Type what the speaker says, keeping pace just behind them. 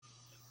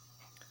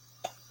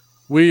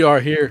We are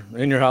here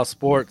in your house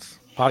sports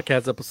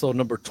podcast episode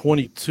number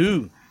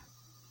 22,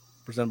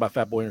 presented by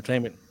Fat Boy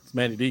Entertainment. It's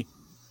Manny D.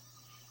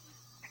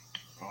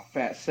 Oh,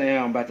 Fat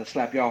Sam about to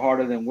slap y'all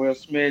harder than Will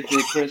Smith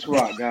did Chris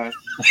Rock, guys.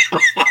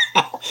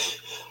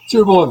 It's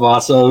your boy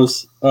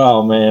Vassos.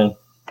 Oh man.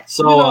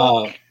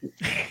 So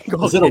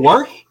is it a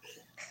work?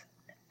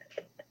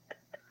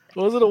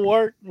 Was it a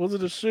work? Was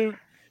it a shoot?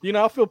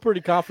 I feel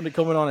pretty confident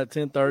coming on at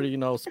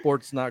 10:30.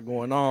 Sports not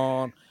going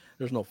on.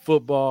 There's no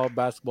football.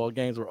 Basketball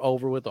games were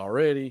over with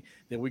already.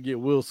 Then we get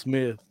Will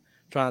Smith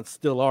trying to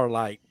steal our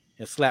light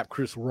and slap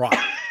Chris Rock.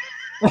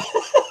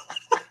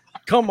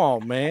 Come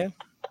on, man.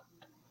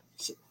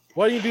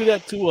 Why do you do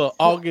that to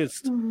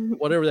August,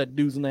 whatever that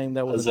dude's name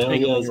that was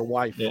entangling your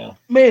wife? Yeah.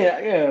 Man,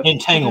 yeah.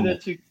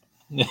 Entanglement.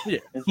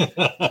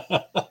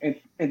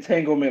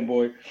 Entanglement,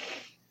 boy.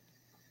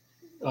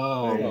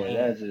 Oh,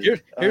 yeah,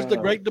 here's the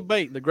great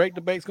debate. The great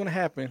debate's going to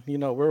happen.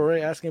 We're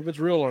already asking if it's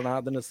real or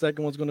not. Then the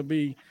second one's going to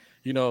be,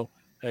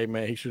 hey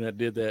man, he shouldn't have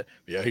did that.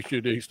 Yeah, he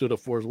should. He stood up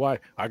for his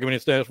wife. I give him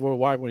stands for his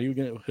wife when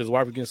his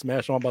wife was getting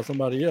smashed on by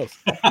somebody else.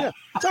 Yeah,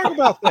 talk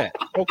about that.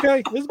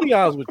 Okay, let's be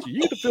honest with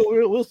you. You can feel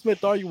Will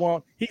Smith all you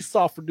want. He's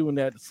soft for doing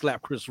that to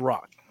slap Chris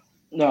Rock.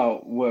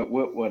 No,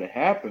 what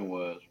happened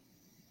was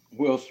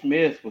Will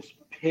Smith was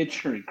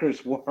picturing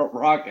Chris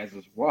Rock as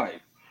his wife.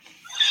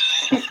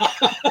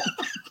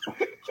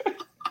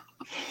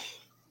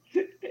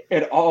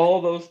 And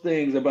all those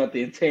things about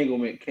the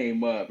entanglement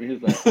came up. He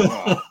was like,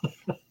 oh.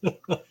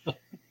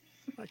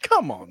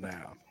 Come on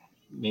now.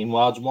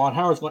 Meanwhile, Juwan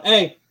Howard's going,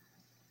 hey,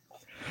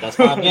 that's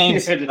 5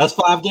 games. That's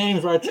 5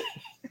 games right there.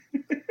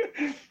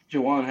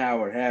 Juwan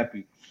Howard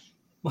happy.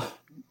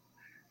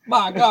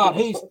 My God,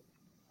 we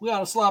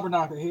got a slobber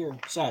knocker here.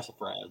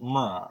 Sassafras.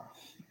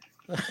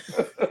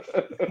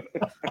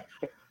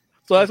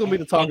 So that's going to be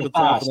the talk of the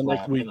town for the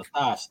next week.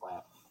 Thigh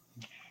slap.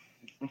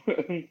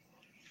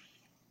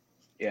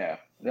 Yeah,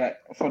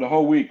 that for the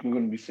whole week we're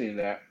going to be seeing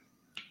that.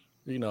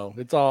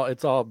 It's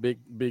all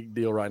big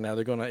deal right now.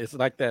 It's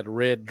like that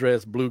red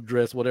dress, blue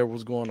dress, whatever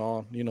was going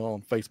on,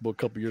 on Facebook a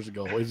couple years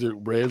ago. Is it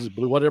red? Is it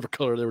blue? Whatever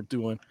color they were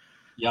doing.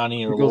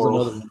 Yanni or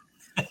Laurel.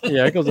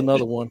 Yeah, it goes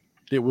another one.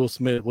 Did Will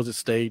Smith? Was it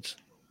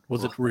staged?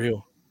 Was it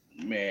real?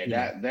 Man,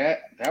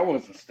 that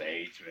wasn't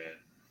staged,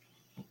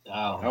 man.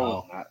 I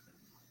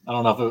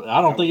don't know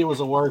I don't think it was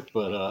a work,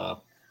 but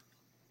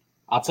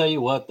I'll tell you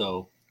what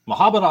though.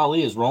 Muhammad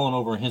Ali is rolling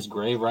over in his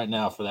grave right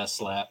now for that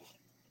slap.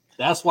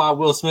 That's why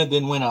Will Smith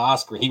didn't win an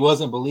Oscar. He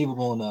wasn't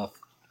believable enough.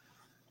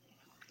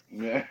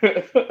 Yeah.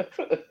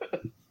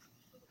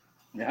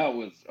 That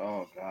was,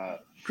 oh God.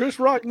 Chris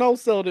Rock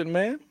no-sold it,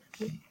 man.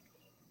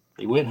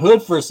 He went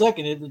hood for a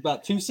second. It was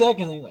about 2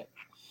 seconds. He went,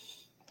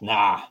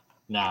 nah.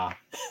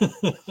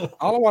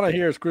 All I want to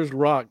hear is Chris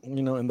Rock,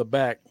 in the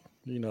back,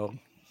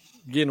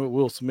 getting with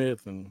Will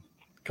Smith and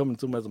coming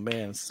to him as a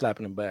man and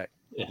slapping him back.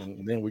 Yeah.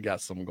 And then we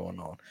got something going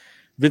on.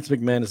 Vince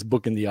McMahon is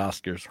booking the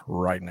Oscars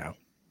right now.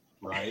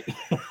 Right.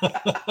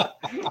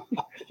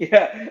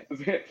 Yeah.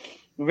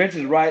 Vince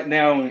is right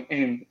now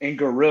in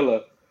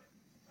Gorilla.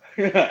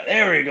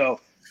 There we go.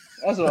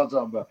 That's what I'm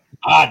talking about.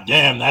 Ah,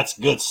 damn, that's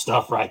good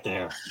stuff right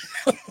there.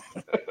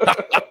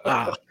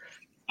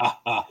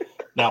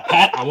 Now,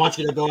 Pat, I want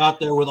you to go out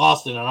there with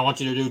Austin, and I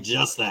want you to do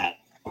just that.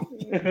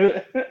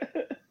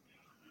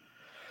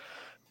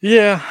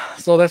 Yeah,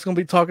 so that's going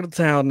to be talking to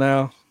town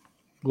now.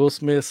 Will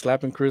Smith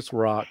slapping Chris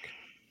Rock.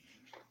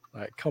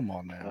 Like, come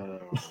on now.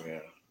 Oh, yeah.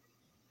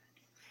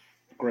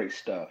 Great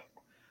stuff.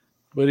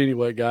 But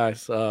anyway,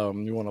 guys,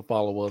 you want to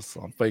follow us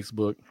on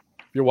Facebook.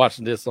 If you're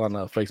watching this on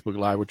Facebook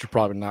Live, which you're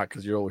probably not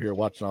because you're over here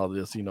watching all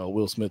this,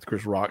 Will Smith,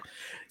 Chris Rock,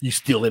 you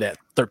steal it at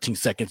 13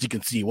 seconds. You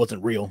can see it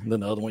wasn't real. And then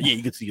the other one,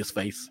 you can see his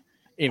face.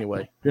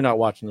 Anyway, if you're not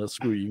watching us,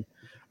 screw you.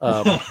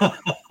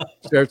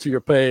 Share it to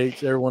your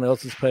page, everyone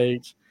else's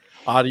page,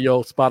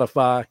 audio,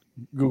 Spotify,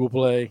 Google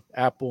Play,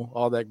 Apple,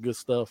 all that good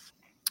stuff.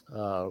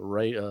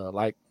 Rate,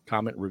 like,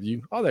 comment,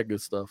 review, all that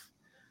good stuff.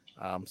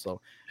 So,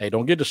 hey,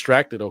 don't get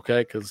distracted,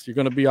 okay? Because you're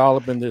going to be all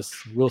up in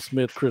this Will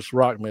Smith, Chris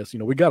Rock mess.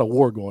 We got a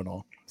war going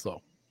on.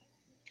 So,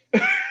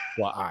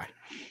 why?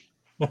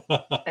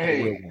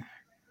 Hey,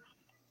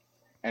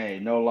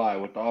 no lie.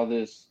 With all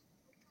this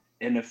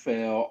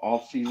NFL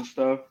off-season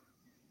stuff,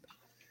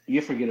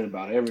 you're forgetting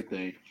about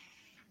everything.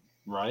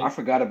 Right. I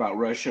forgot about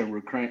Russia and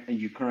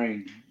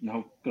Ukraine.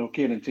 No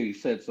kidding until you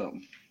said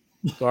something.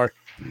 Sorry.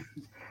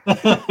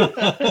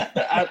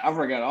 I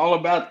forgot all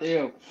about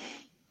them.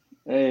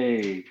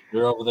 Hey.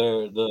 You're over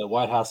there, the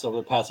White House over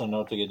there passing a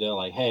note to Goodell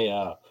like, hey,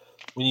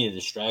 we need a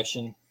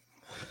distraction.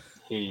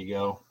 Here you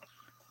go.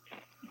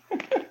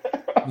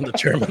 And the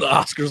chairman of the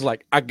Oscars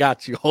like, I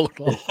got you. Hold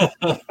on.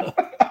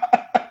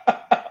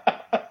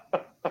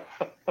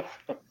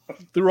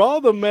 Through all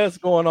the mess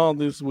going on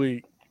this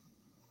week,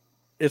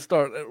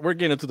 we're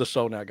getting into the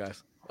show now,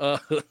 guys.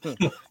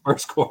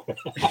 First quarter.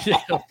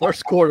 Yeah,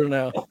 first quarter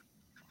now.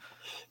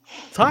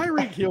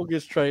 Tyreek Hill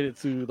gets traded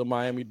to the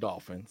Miami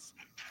Dolphins,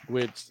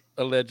 which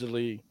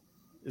allegedly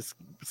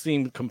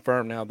seemed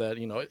confirmed now that,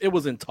 it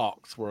was in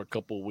talks for a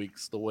couple of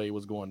weeks the way it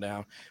was going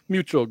down.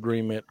 Mutual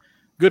agreement.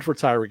 good for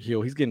Tyreek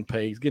Hill. He's getting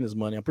paid. He's getting his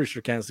money. I'm pretty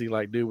sure Kansas City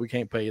like, dude, we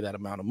can't pay you that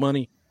amount of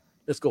money.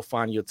 Let's go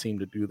find you a team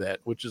to do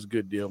that, which is a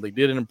good deal. They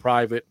did it in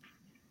private,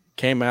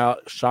 came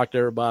out, shocked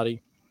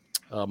everybody.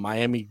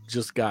 Miami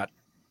just got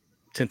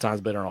 10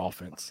 times better on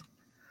offense.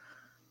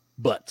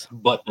 But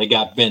they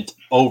got bent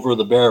over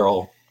the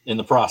barrel in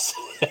the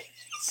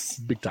process.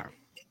 Big time.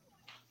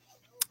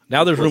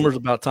 Now there's rumors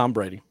about Tom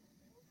Brady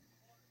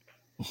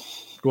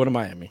going to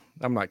Miami.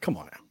 I'm like, come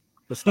on now.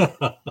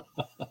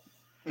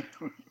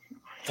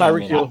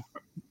 Tyreek Hill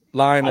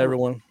lying to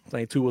everyone,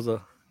 saying Tua was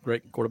a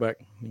great quarterback.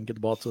 You can get the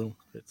ball to him.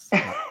 It's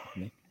not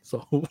me.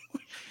 So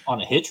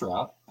on a hitch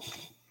route.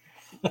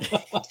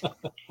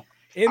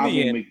 In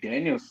the end,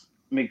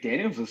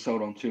 McDaniels is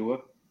sold on Tua.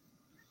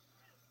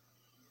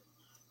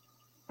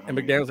 And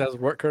McDaniels has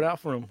his work cut out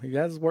for him. He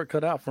has his work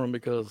cut out for him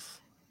because,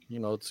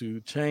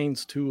 to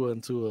change Tua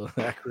into an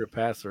accurate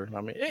passer.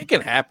 I mean, it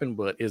can happen,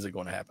 but is it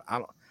going to happen? I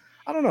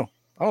don't know.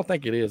 I don't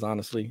think it is,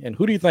 honestly. And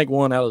who do you think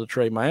won out of the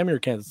trade, Miami or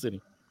Kansas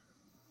City?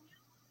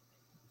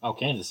 Oh,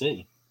 Kansas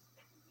City.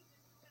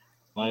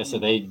 Like I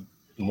said, they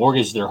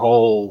mortgaged their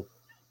whole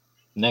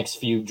next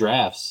few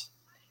drafts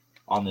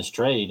on this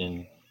trade,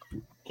 and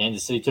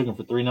Kansas City took them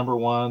for 3 number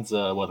ones.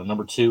 A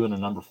number 2 and a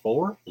number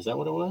 4? Is that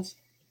what it was?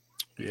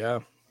 Yeah.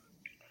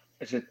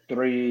 Is it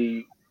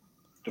three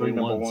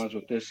number ones. ones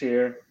with this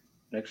year,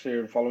 next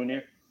year, the following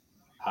year?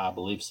 I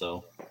believe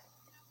so.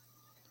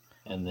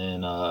 And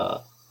then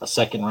a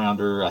second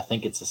rounder. I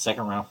think it's a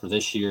second round for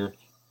this year.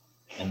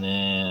 And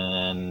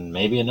then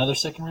maybe another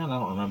second round. I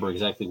don't remember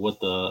exactly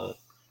what the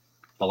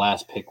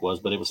last pick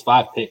was, but it was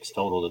 5 picks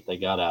total that they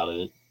got out of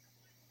it.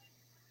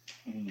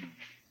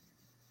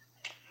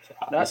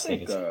 So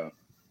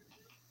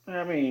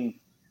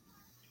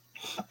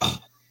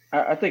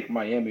I think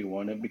Miami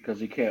won it because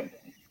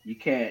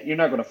you're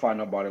not going to find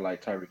nobody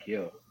like Tyreek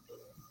Hill.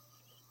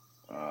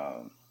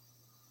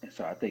 And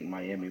so I think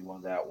Miami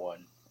won that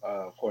one.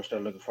 Of course, they're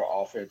looking for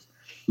offense,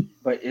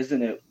 but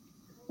isn't it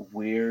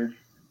weird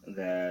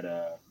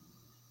that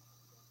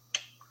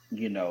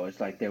it's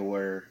like they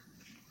were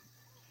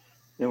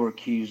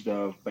accused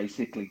of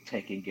basically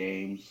taking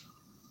games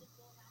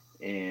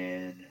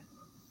and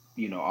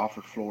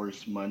offered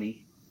Flores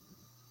money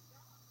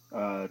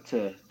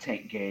to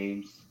tank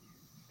games,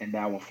 and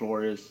now when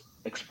Flores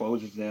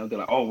exposes them, they're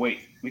like, "Oh wait,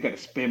 we got to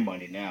spend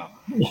money now.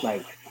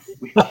 Like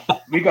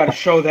we got to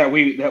show that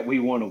we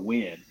want to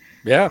win."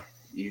 Yeah,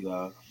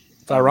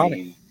 it's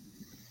ironic.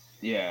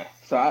 Yeah,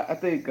 so I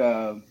think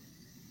that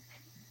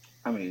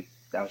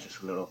was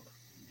just a little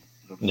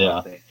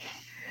thing.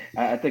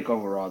 I think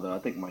overall though, I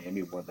think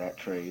Miami won that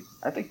trade.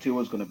 I think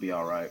Tua's going to be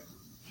all right.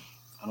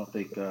 I don't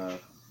think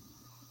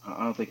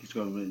he's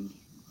going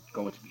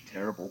to be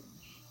terrible.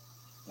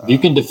 If you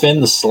can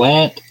defend the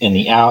slant and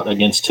the out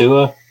against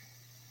Tua,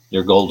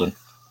 you're golden.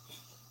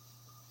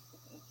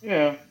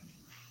 Yeah.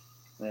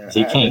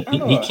 He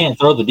can't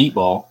throw the deep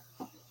ball.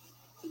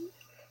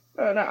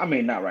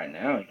 Not right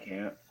now. He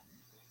can't.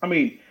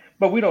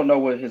 But we don't know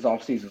what his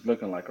offseason is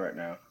looking like right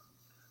now,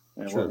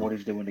 and what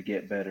he's doing to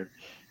get better.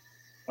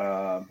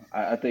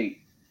 I think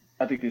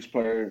these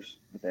players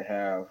that they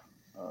have,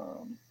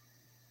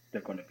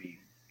 they're going to be good.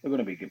 They're going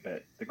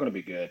to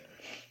be good.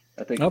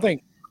 I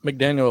think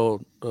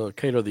McDaniel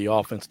catered the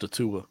offense to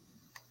Tua.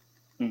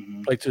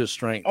 Play to his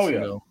strengths. Oh,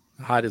 yeah.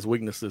 Hide his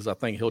weaknesses. I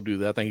think he'll do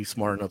that. I think he's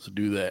smart enough to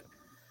do that,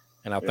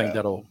 and I think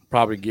that'll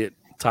probably get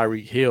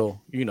Tyreek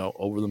Hill,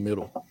 over the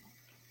middle.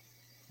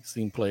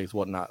 Seam plays,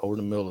 whatnot, over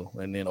the middle,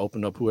 and then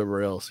open up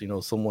whoever else.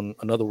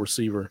 Another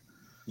receiver.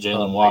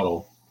 Jalen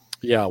Waddle.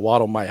 Yeah,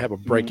 Waddle might have a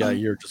breakout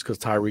year just because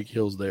Tyreek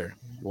Hill's there,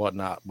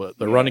 whatnot. But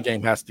the running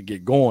game has to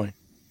get going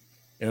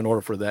in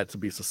order for that to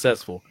be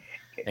successful.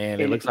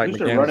 And it looks like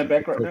McDaniel's running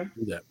back right now.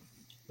 Do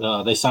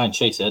that. They signed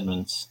Chase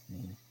Edmonds,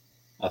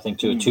 I think,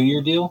 to a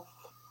 2-year deal.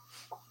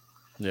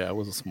 Yeah, it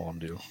was a small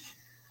deal.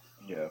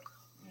 Yeah,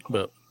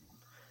 but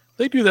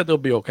they do that, they'll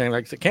be okay.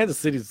 Like I said, Kansas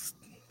City's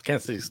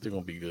still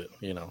gonna be good.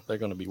 They're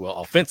gonna be well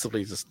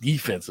offensively, just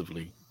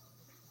defensively.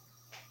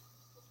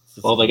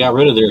 Well, they got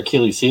rid of their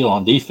Achilles heel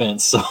on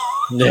defense. So.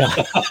 Yeah.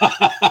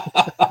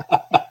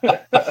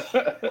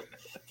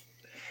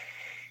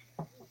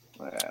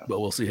 But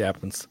we'll see what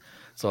happens.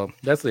 So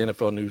that's the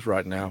NFL news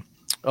right now.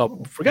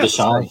 Oh, forgot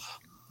Deshaun.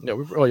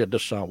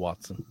 Deshaun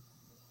Watson.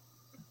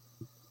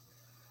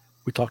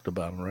 We talked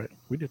about him, right?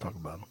 We did talk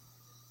about him.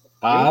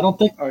 I don't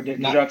think. Or did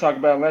y'all talk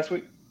about it last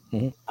week?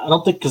 I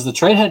don't think because the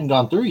trade hadn't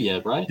gone through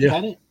yet, right? Yeah.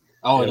 Had it?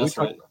 Oh, that's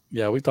right.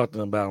 Yeah, we talked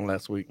about him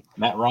last week.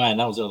 Matt Ryan,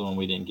 that was the other one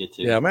we didn't get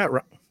to. Yeah, Matt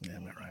Ryan.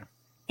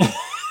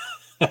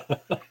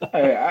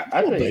 Hey,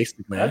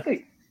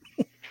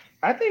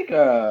 I think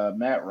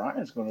Matt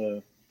Ryan's going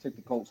to take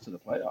the Colts to the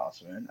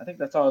playoffs, man. I think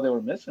that's all they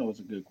were missing was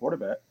a good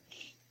quarterback.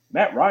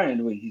 Matt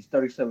Ryan, he's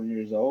 37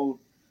 years old.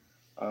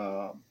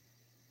 The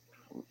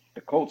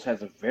Colts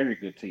has a very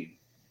good team.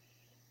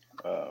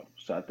 So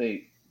I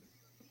think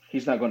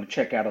he's not going to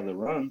check out of the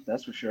run.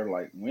 That's for sure.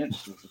 Like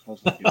Wentz was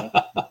supposed to do.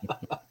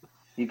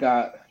 He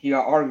got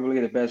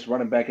arguably the best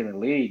running back in the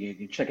league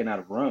and checking out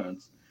of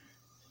runs.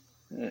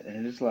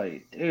 And it's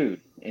like,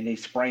 dude, and he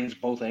sprains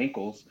both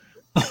ankles.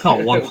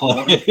 On one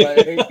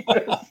play.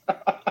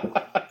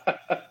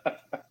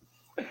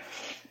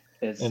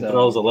 And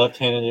throws a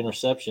left-handed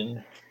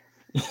interception.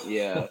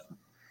 Yeah.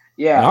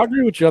 I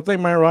agree with you. I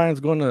think Matt Ryan's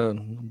going to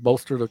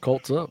bolster the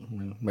Colts up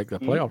and make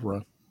that playoff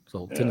run.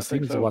 So Tennessee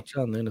needs to watch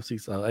out in the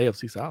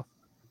AFC South.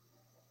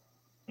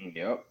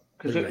 Yep.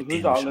 Because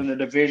who's all in the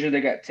division?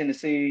 They got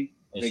Tennessee.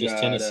 It's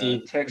just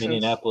Tennessee,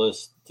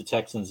 Indianapolis, the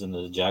Texans, and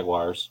the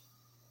Jaguars.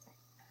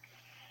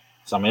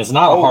 So, I mean, it's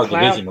not a hard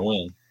division to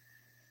win.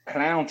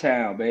 Clown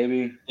Town,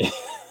 baby.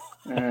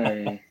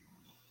 Hey.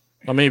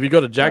 I mean, if you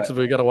go to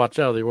Jacksonville, you got to watch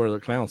out. They wear the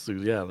clown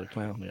suits. Yeah, the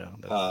clown. Yeah.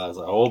 I was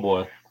like, oh,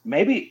 boy.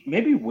 Maybe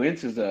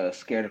Wentz is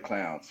scared of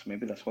clowns.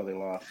 Maybe that's why they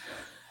lost.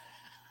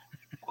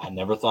 I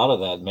never thought of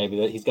that.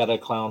 Maybe he's got a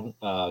clown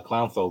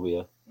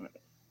phobia.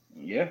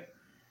 Yeah.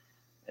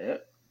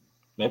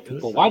 Maybe,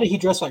 well, why did he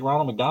dress like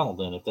Ronald McDonald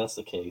then, if that's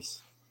the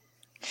case?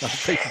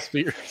 Texas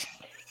Spears.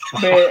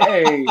 Man,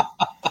 hey,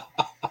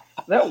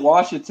 that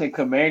Washington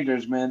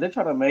Commanders, man, they're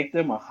trying to make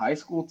them a high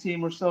school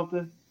team or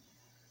something.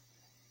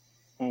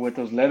 With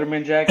those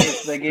Letterman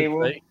jackets they gave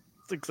them.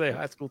 6A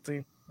high school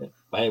team.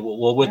 Hey,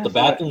 well, with the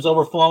bathrooms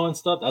overflowing and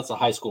stuff, that's a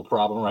high school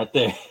problem right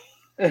there.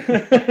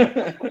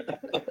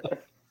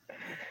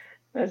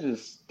 That's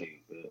just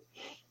stupid.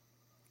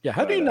 Yeah,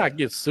 how do you not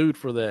get sued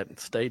for that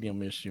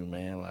stadium issue,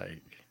 man?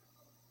 Like,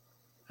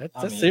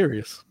 that's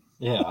serious.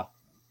 Yeah.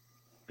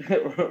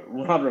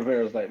 Ron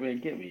Rivera's like, man,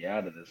 get me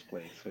out of this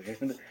place,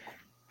 man.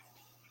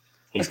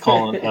 He's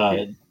calling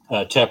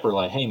Tepper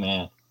like, hey,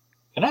 man,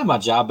 can I have my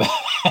job back?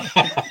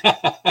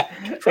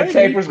 And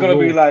Taper's going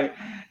to be like,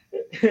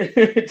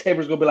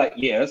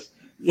 yes.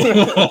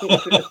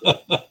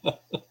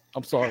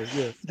 I'm sorry.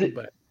 Yes, come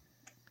back.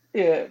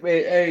 Yeah, man.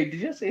 Hey,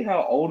 did you see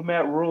how old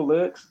Matt Rule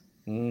looks?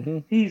 Mm-hmm.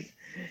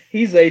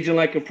 He's aging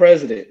like a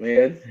president,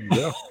 man.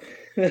 Yeah.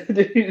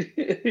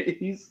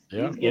 he's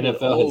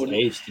NFL has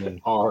aged him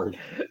hard.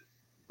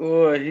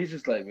 Oh, he's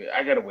just like, man,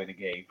 I gotta win a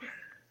game.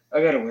 I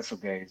gotta win some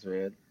games,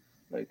 man.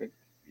 Like,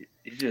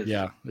 he's just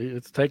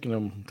it's taking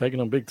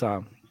him big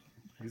time.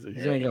 He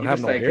ain't gonna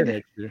have no hair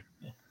next year.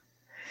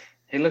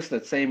 He looks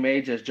the same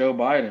age as Joe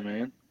Biden,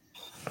 man.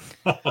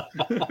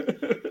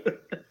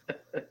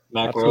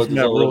 Mac Rhodes is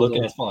over looking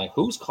at his phone like,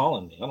 who's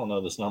calling me? I don't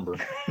know this number.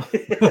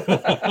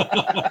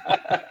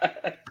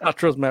 I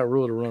trust Matt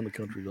Rule to run the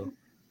country, though.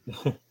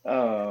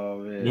 Oh,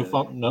 man. New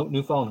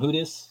phone. Who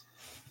this?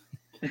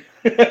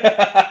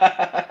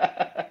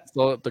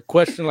 So the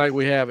question like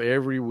we have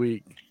every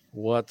week,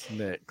 what's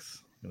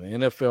next? And the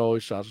NFL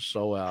always tries to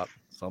show out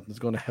something's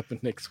going to happen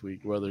next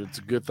week, whether it's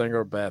a good thing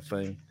or a bad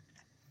thing.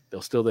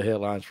 They'll steal the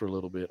headlines for a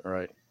little bit,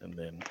 right? And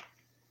then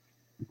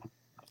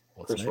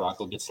Chris Rock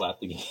will get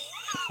slapped again.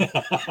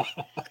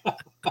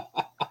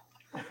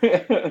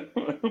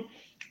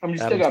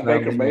 Still got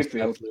Baker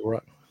Mayfield.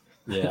 Right.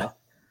 Yeah.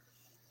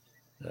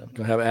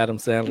 Gonna have Adam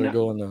Sandler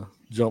go and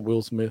jump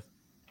Will Smith.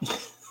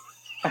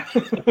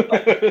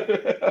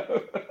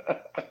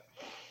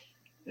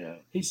 Yeah.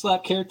 He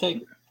slapped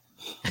Caretaker.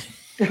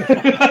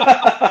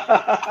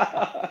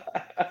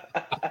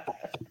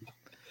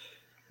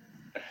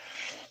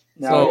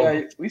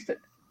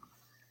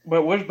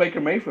 But where's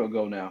Baker Mayfield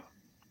go now?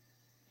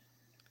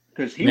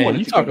 Because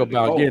you talk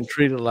about getting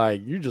treated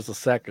like you're just a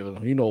sack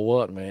of you know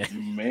what,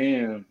 man.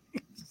 Man.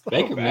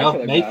 Baker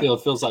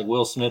Mayfield feels like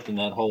Will Smith in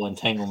that whole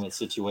entanglement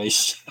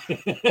situation.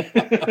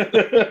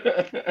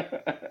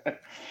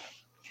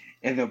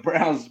 And the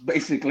Browns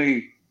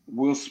basically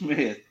Will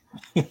Smith.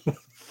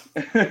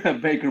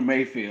 Baker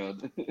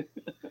Mayfield.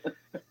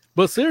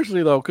 But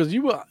seriously though, because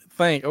you would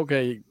think,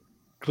 okay,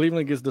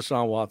 Cleveland gets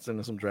Deshaun Watson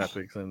and some draft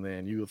picks, and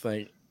then you would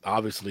think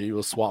obviously you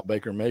will swap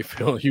Baker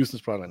Mayfield.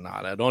 Houston's probably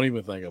not. I don't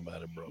even think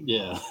about it, bro.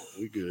 Yeah.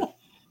 We good.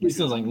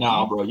 Houston's like,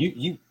 nah, bro,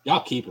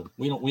 y'all keep him.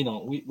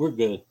 We're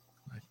good.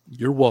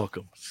 You're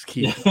welcome. Just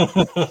keep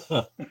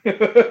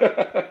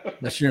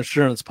That's your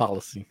insurance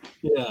policy.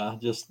 Yeah,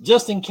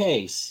 just in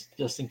case.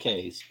 Just in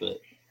case. But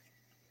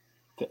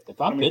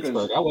if I'm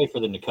Pittsburgh, I'll wait for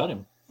them to cut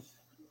him.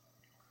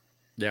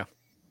 Yeah.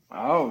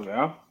 Oh,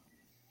 yeah.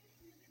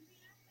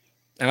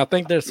 And I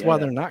think that's why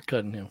they're not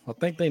cutting him. I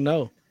think they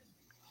know.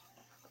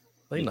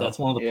 They know. That's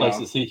one of the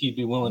places he'd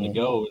be willing to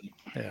go.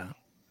 Yeah.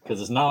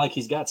 Because it's not like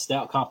he's got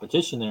stout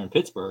competition there in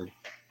Pittsburgh.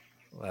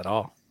 At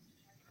all.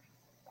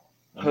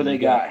 Who they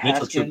got?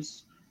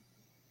 Haskins,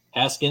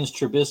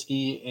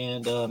 Trubisky,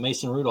 and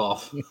Mason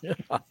Rudolph.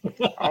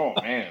 Oh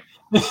man,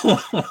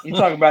 you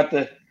talking about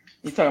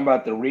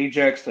the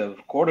rejects of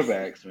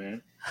quarterbacks,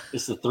 man.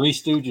 It's the Three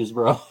Stooges,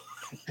 bro.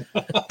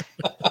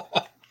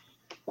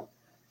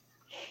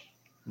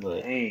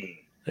 But,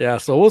 yeah,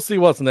 so we'll see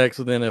what's next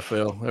with the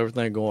NFL.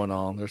 Everything going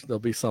on. There'll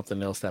be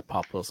something else that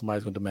pop up.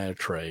 Somebody's going to demand a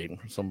trade.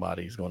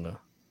 Somebody's going to,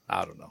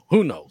 I don't know.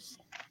 Who knows?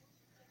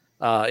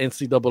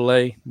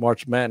 NCAA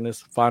March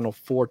Madness Final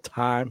Four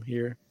time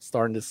here,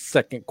 starting this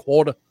second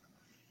quarter.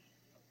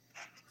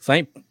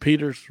 St.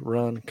 Peter's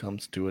run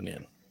comes to an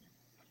end.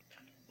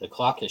 The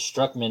clock has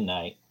struck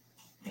midnight.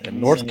 And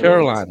North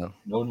Carolina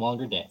no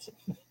longer dancing.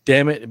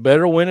 Damn it,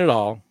 better win it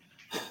all.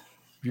 If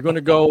you're going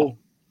to go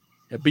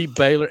and beat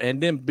Baylor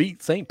and then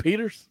beat St.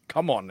 Peter's.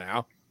 Come on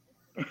now.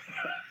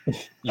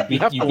 You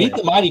beat have to the win.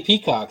 mighty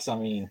Peacocks. I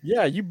mean,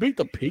 Yeah, you beat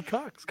the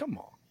Peacocks. Come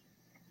on.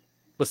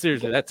 But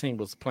seriously, that team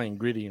was playing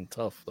gritty and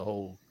tough the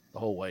whole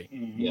way.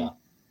 Mhm. yeah.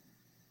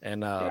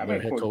 And I their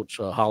mean, head coach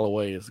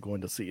Holloway is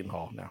going to Seton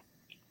Hall now.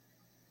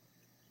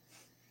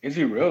 Is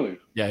he really?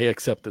 Yeah, he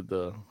accepted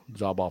the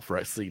job offer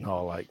at Seton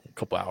Hall like a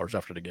couple hours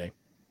after the game,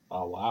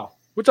 Oh wow.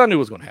 which I knew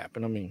was going to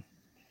happen. I mean,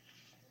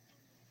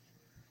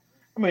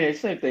 The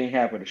same thing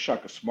happened to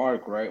Shaka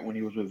Smart, right? When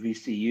he was with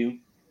VCU.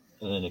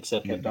 And then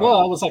accepted. Yeah,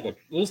 Well, it was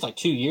like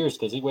 2 years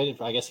because he waited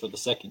for the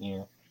second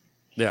year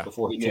yeah,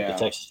 before he took Yeah. the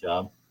Texas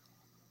job.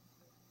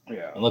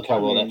 Yeah. And look how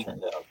well that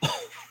turned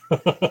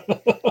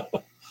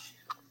out.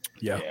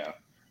 yeah. Yeah.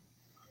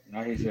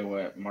 Now he's in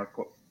what?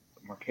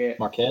 Marquette?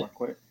 Marquette.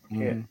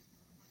 Mhm.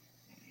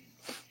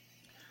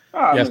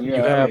 Oh, Yes, yeah, you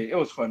have- it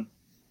was fun.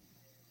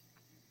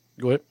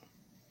 Go ahead.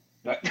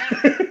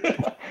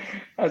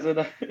 I said,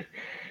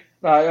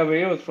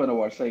 it was fun to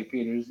watch St.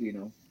 Peter's,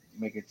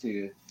 make it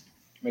to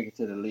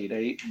the Elite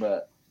Eight.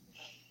 But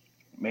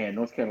man,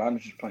 North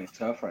Carolina's just playing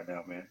tough right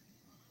now, man.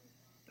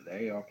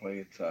 They are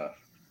playing tough.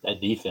 That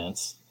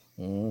defense.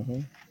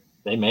 Mm-hmm.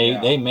 They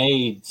made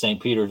Yeah.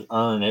 St. Peter's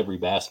earn every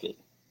basket.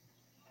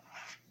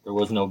 There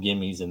was no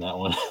gimmies in that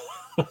one.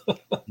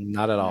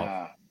 Not at all.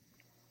 Nah.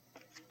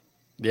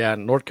 Yeah,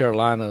 North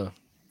Carolina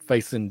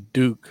facing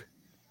Duke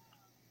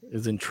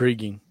is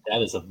intriguing.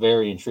 That is a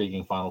very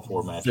intriguing Final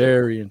Four match.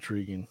 Very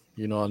intriguing.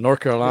 North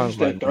This Carolina's is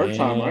their like, third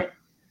time, man. right?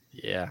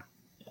 Yeah.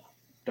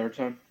 Third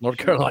time. North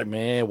Carolina,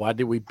 man, why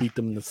did we beat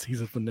them in the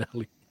season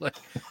finale? Like,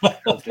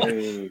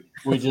 Dude.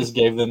 We just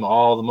gave them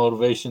all the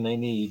motivation they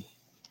need.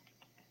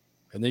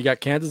 and then you got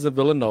Kansas and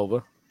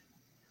Villanova.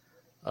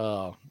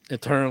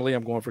 Internally,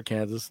 I'm going for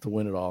Kansas to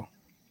win it all,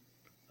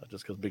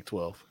 just because Big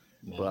 12.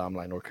 Yeah. But I'm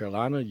like, North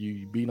Carolina,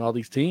 you beating all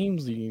these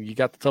teams. You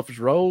got the toughest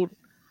road.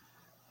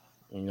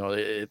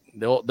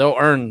 They'll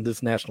earn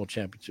this national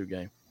championship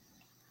game.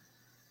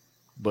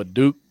 But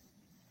Duke,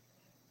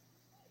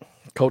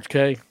 Coach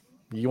K,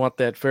 you want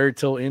that fairy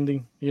tale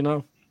ending,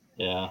 Yeah.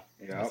 Yeah.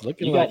 It's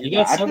looking You like got it. you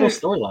got I several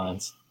think-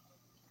 storylines.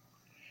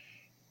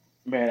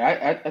 Man,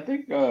 I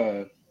think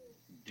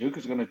Duke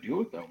is going to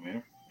do it, though,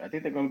 man. I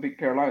think they're going to beat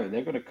Carolina.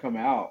 They're going to come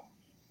out.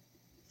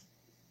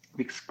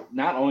 Because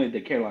not only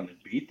did Carolina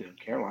beat them,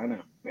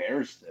 Carolina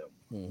embarrassed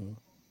them.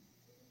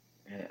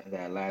 Mhm.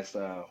 That last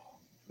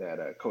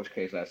Coach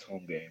K's last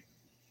home game.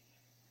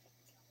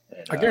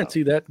 And, I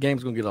guarantee that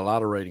game's going to get a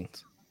lot of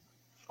ratings.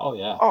 Oh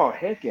yeah. Oh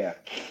heck yeah!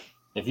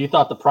 If you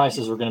thought the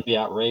prices were going to be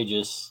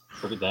outrageous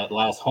for that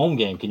last home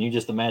game, can you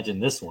just imagine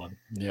this one?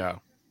 Yeah.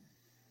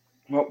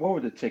 What were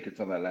the tickets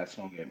on that last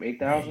home game?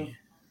 8,000.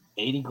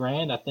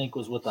 $80,000, I think,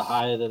 was what the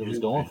high that it was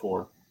going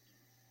for.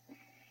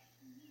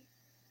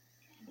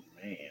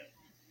 Man,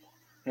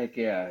 heck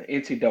yeah!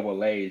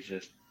 NCAA is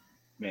just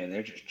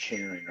they're just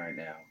cheering right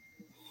now.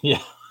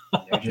 Yeah.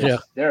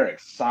 They're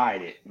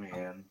excited,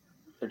 man.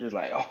 They're just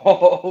like,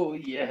 oh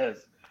yes,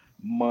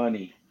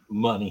 money.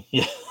 Money.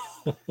 Yeah.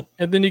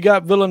 And then you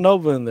got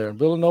Villanova in there.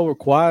 Villanova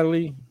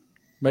quietly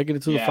making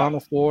it to the Yeah. Final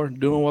Four,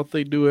 doing what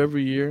they do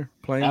every year,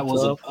 playing That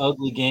was an tough.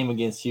 ugly game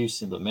against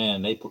Houston, but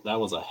man, that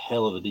was a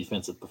hell of a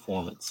defensive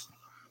performance.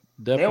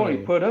 They only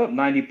Definitely. put up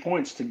 90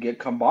 points to get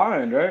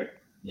combined, right?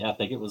 Yeah, I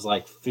think it was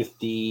like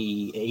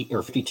 58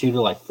 or 52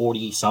 to like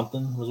 40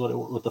 something was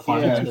what the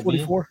final Yeah. ended up being.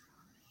 44?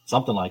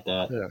 Something like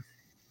that. Yeah.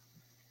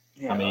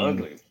 Yeah, I mean,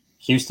 ugly.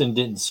 Houston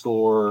didn't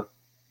score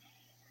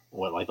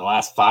like the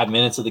last 5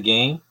 minutes of the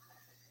game.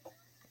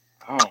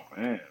 Oh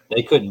man.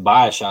 They couldn't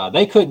buy a shot.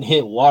 They couldn't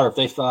hit water if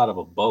they fell out of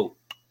a boat.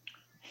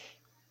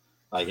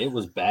 Like it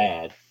was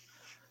bad.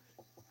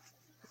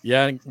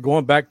 Yeah, and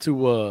going back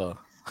to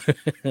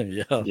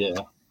yeah, Yeah.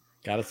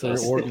 gotta say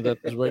Oregon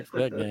that was wait for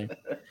that game.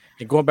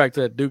 And going back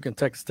to that Duke and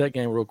Texas Tech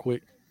game real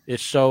quick,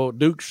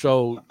 Duke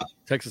showed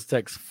Texas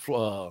Tech's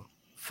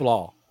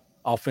flaw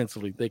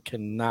offensively. They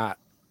cannot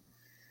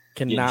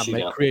shoot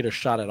out. create a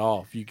shot at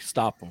all. If you can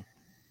stop them,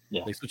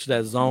 Yeah. they switched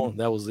that zone.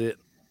 That was it.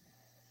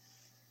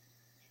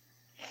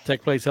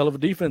 Tech plays hell of a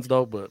defense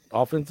though, but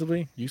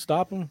offensively, you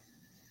stop them,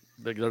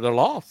 they're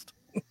lost,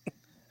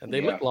 and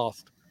they look Yeah.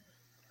 lost.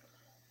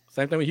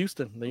 Same thing with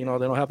Houston. They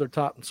don't have their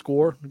top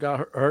scorer.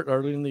 Got hurt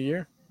early in the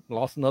year,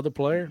 lost another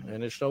player,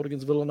 and it showed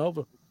against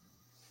Villanova.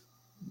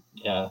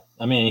 Yeah.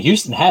 I mean,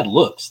 Houston had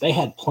looks. They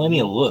had plenty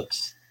of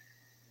looks.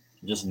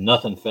 Just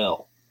nothing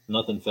fell.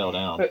 Nothing fell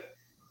down. But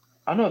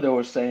I know they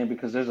were saying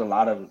because there's a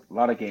lot of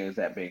games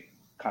that been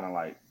kind of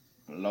like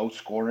low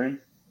scoring.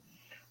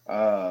 They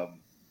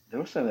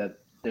were saying that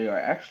they are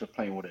actually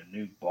playing with a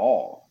new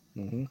ball,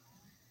 Mm-hmm.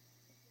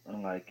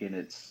 and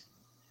it's,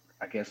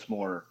 I guess,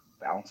 more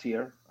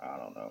bouncier. I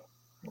don't know.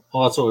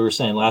 Well, that's what we were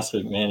saying last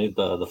week, man.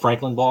 The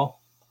Franklin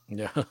ball.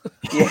 Yeah,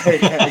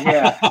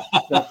 Yeah.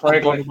 The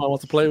Franklin, Everybody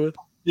wants to play with.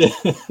 Yeah.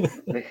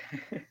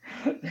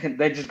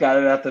 they just got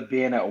it out the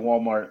bin at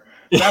Walmart.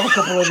 Grab a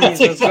couple of these.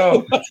 Let's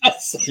go.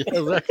 Yeah,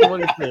 exactly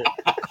what he said.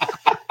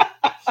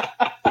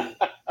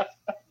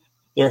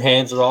 Their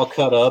hands are all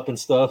cut up and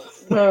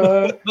stuff.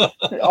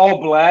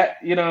 All black.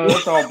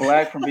 It's all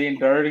black from being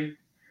dirty.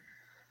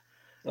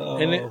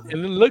 And it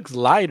looks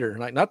lighter,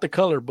 like not the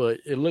color, but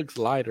it looks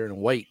lighter in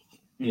weight.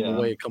 Yeah.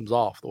 The way it comes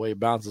off, the way it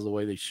bounces, the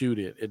way they shoot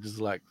it, it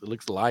just like it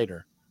looks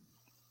lighter.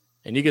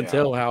 And you can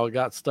tell how it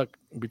got stuck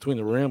between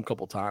the rim a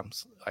couple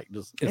times, like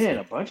just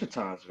a bunch of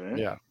times, man.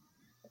 Yeah.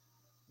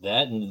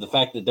 That and the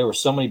fact that there were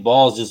so many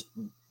balls just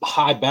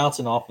high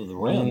bouncing off of the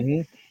rim.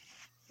 Mm-hmm.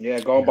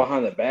 Yeah, going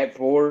behind the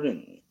backboard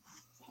and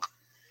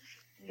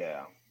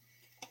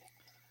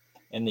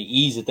and the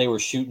ease that they were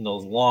shooting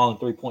those long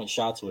 3-point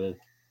shots with.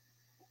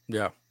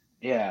 Yeah.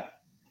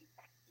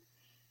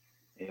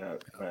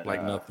 But,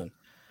 like nothing.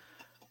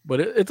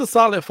 But it's a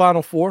solid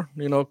Final Four.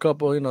 A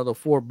couple, the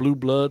 4 blue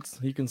bloods,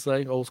 you can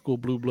say, old school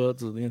blue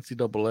bloods of the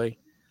NCAA.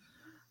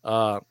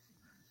 I'm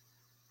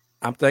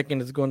thinking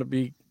it's going to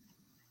be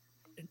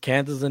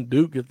Kansas and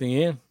Duke at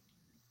the end.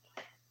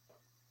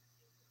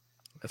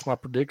 That's my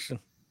prediction.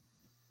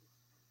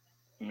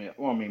 Yeah,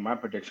 well, my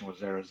prediction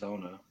was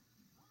Arizona.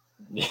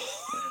 Yeah.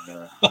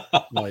 And,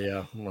 oh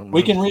yeah,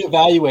 we can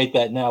reevaluate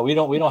that now. We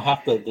don't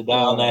have to die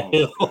on that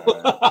hill.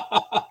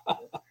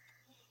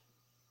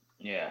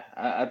 Yeah,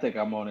 I think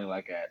I'm only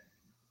like at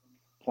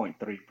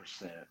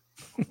 0.3%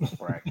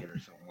 bracket or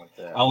something like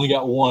that. I only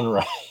got one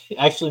right.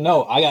 Actually,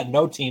 no, I got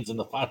no teams in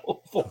the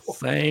Final Four.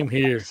 Same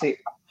here. See,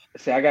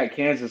 I got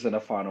Kansas in the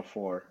Final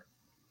Four.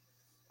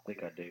 I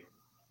think I do.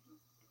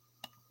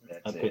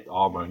 I picked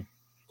Auburn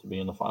to be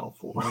in the Final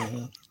Four.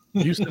 Mm-hmm.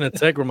 Houston and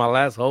Tech were my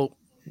last hope.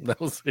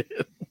 That was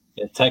it.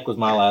 Yeah, Tech was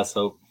my last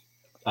hope.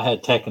 I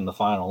had Tech in the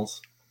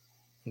finals.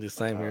 The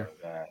same here.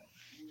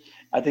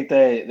 I think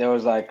there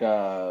was like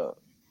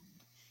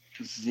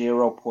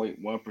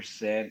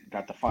 0.1%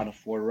 got the Final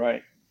Four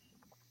right.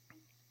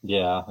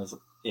 Yeah, it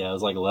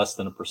was like less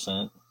than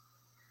 1%.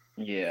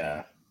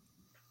 Yeah,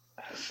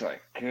 it's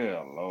like good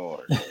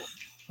Lord.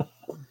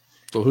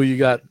 So who you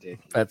got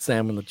at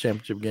Sam in the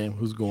championship game?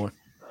 Who's going?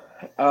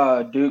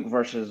 Duke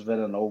versus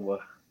Villanova.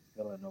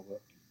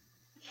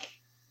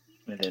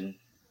 And then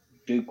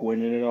Duke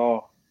winning it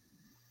all.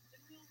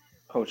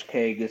 Coach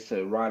K gets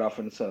to ride off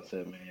in the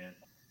sunset, man.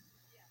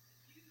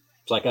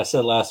 Like I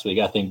said last week,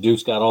 I think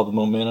Duke's got all the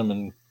momentum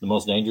and the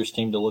most dangerous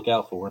team to look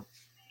out for.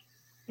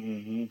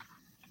 Mm-hmm.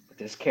 But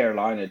this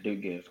Carolina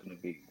Duke game is going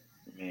to be,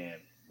 man.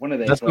 When are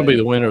they? That's going to be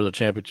the winner of the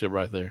championship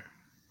right there.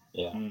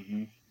 Yeah.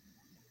 Mm-hmm.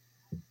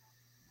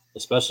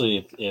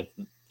 Especially if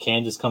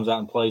Kansas comes out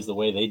and plays the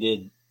way they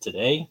did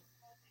today.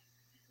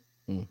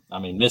 I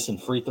mean, missing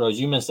free throws.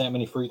 You miss that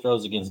many free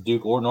throws against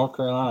Duke or North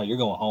Carolina, you're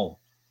going home.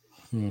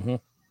 Mm-hmm.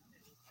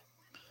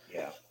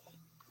 Yeah.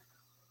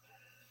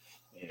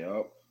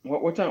 Yep.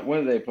 What time?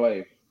 When do they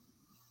play?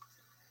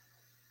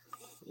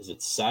 Is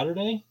it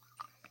Saturday?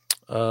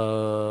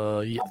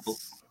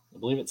 Yes. I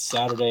believe it's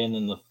Saturday, and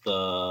then the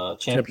national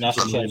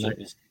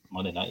championship is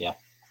Monday night. Yeah.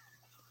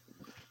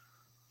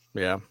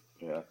 Yeah.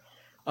 Yeah.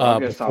 I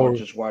guess I would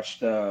just watch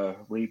the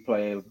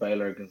replay of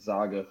Baylor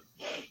Gonzaga.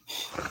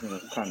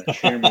 Kind of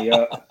cheer me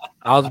up.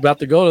 I was about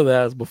to go to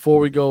that before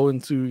we go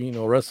into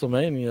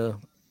WrestleMania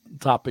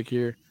topic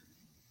here.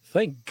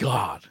 Thank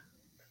God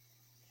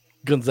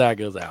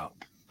Gonzaga's out.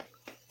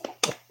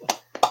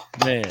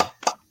 Man, and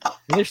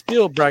they're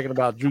still bragging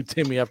about Drew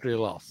Timmy after they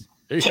lost.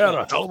 They had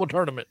a hell of a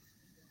tournament.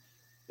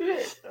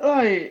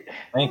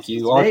 Thank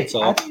you,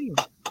 Arkansas.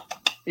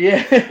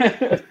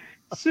 Yeah.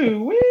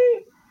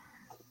 Sweet.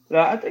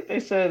 I think they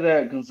said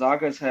that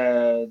Gonzaga's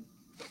had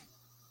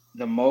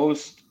the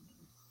most.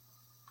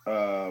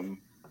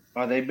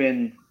 They've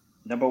been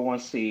number 1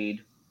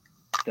 seed.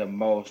 The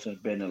most has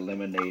been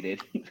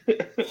eliminated.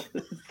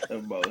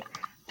 The most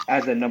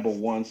as a number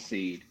 1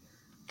 seed.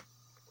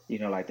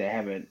 Like they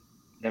haven't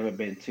never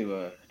been to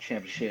a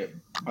championship,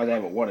 or they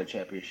haven't won a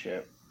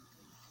championship,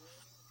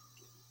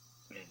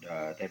 and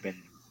they've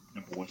been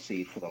number 1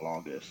 seed for the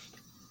longest.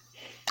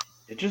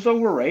 It's just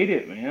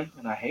overrated, man,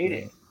 and I hate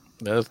it.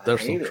 They're so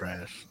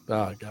trash.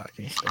 Oh God, I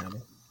can't stand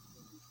them.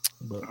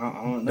 But I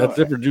don't know. That's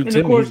it for Drew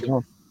Timmy.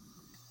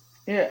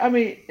 Yeah, I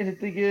mean, and the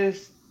thing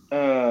is,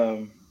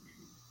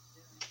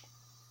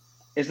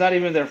 it's not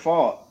even their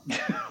fault.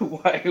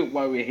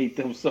 Why we hate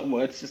them so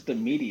much? It's just the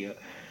media.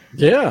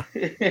 Yeah.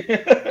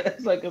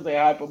 It's like because they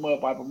hype them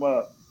up.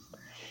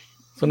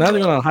 So now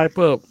they're gonna hype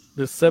up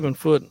this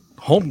 7-foot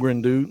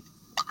Holmgren dude.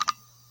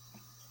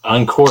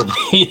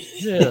 Uncoordinated.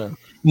 Yeah.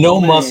 No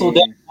muscle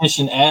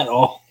definition at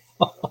all.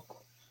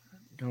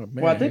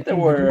 Well, I think they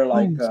were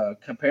like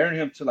comparing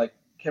him to like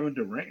Kevin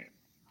Durant.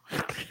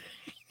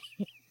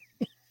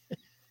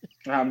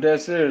 I'm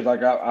dead serious.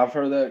 Like I've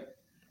heard that.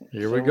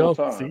 Here we go.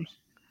 See?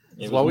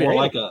 It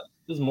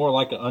was more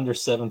like an under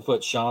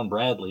 7-foot Sean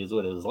Bradley is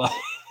what it was like.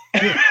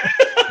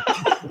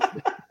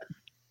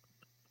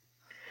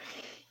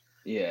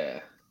 Yeah,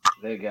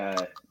 that guy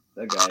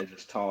is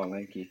just tall and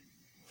lanky.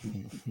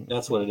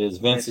 That's what it is.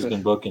 Vince has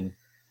been booking.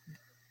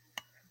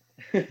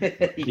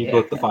 He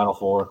booked the Final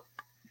Four.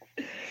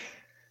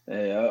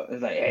 Yeah,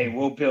 it's like, hey,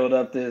 we'll build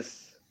up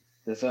this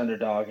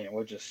underdog and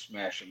we'll just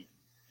smash him.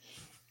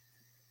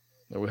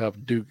 And we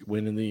have Duke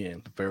win in the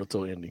end, the fairy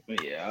tale ending.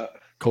 Yeah.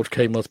 Coach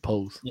K must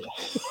pose.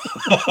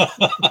 Yeah.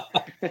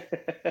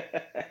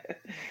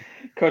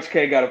 Coach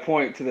K got a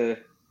point to the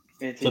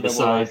NCAA To the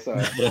side.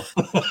 Yeah.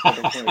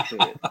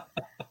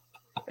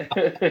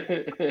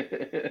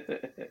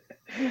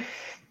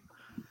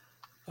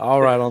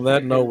 All right. On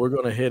that note, we're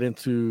going to head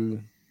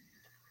into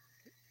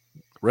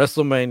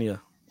WrestleMania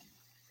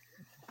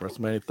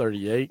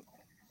 38.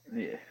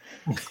 Yeah.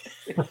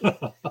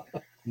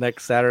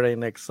 Next Saturday,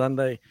 next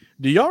Sunday.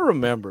 Do y'all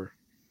remember?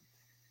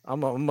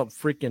 I'm a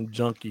freaking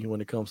junkie when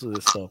it comes to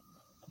this stuff.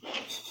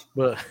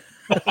 But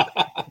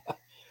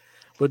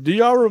do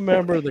y'all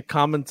remember the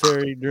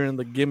commentary during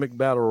the gimmick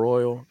battle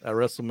royal at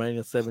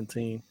WrestleMania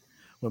 17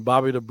 when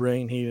Bobby the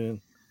Brain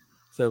Heenan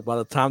said by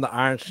the time the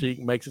Iron Sheik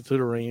makes it to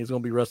the ring, he's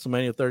going to be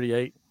WrestleMania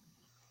 38?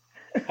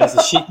 Has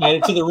the Sheik made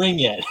it to the ring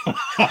yet?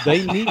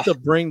 They need to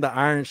bring the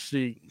Iron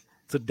Sheik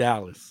to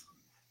Dallas.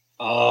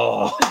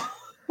 Oh.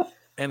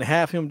 And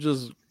have him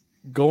just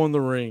go in the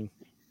ring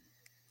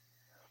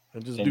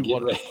and just And do get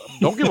what. ready.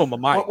 Don't give him a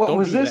mic. What Don't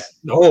was do this? that.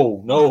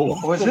 No.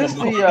 Was this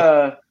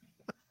the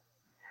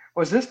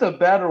was this the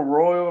battle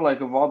royal like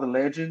of all the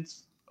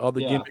legends? All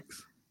the Yeah.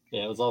 gimmicks.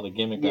 Yeah, it was all the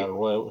gimmick Yeah. battle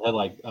royal. It had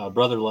like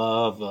Brother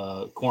Love,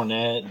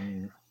 Cornette,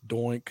 and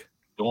Doink.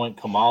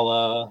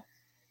 Kamala.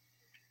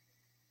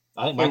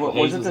 I think Yeah, Michael was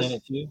Hayes it was this- in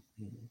it too.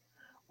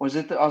 Was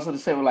it also the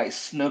same with like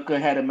Snuka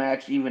had a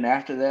match even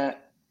after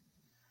that,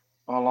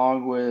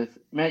 along with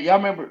y'all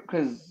remember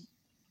because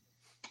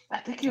I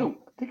think it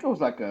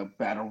was like a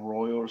battle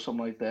royal or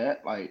something like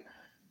that. Like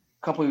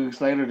a couple of weeks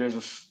later, there's a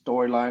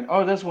storyline.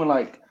 Oh, this one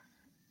like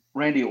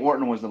Randy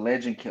Orton was the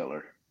legend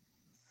killer.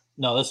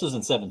 No, this was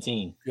in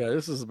 17. Yeah,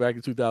 this is back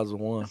in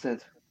 2001. I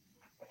said,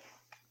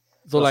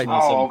 So like,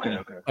 That's oh, 17.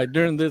 okay. like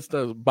during this,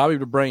 Bobby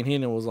the Brain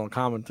Heenan was on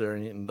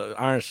commentary, and the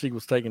Iron Sheik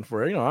was taking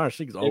for Iron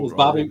Sheik's old. It was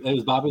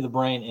Bobby the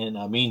Brain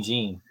and Mean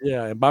Gene.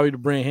 Yeah, and Bobby the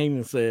Brain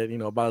Heenan said,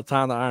 by the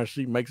time the Iron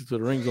Sheik makes it to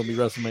the ring, it's gonna be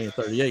WrestleMania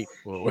 38.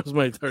 Well,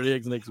 WrestleMania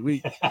 38 is next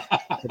week,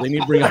 but they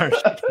need to bring Iron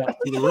Sheik out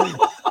to the ring.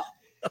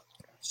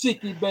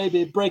 Sheeky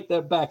baby, break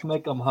their back,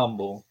 make them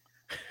humble.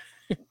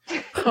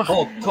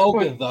 Hulk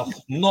Hogan,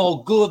 the no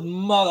good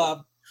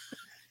mother.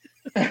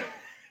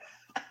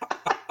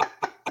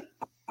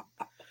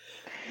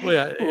 Well,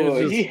 yeah, it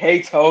was just, He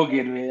hates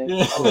Hogan, man.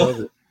 Yeah. I love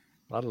it.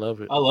 I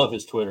love it. I love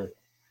his Twitter.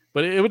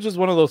 But it was just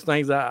one of those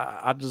things that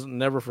I just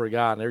never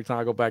forgot. And every time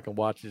I go back and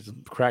watch it, it just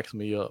cracks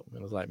me up.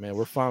 And it's like, man,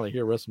 we're finally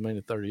here,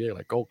 WrestleMania 38.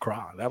 Like, go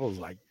cry. That was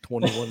like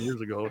 21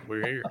 years ago.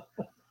 We're here.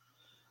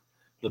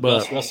 The But-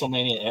 best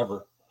WrestleMania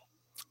ever.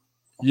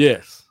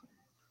 Yes.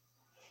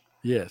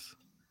 Yes.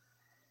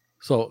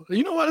 So,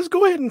 you know what? Let's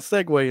go ahead and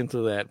segue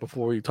into that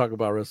before we talk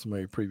about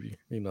WrestleMania preview.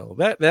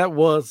 That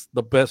was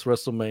the best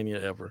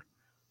WrestleMania ever,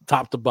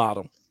 top to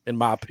bottom, in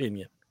my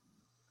opinion.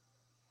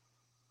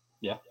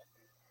 Yeah.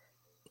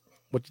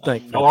 What you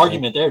think? No Fitz?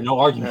 argument there. No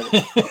argument.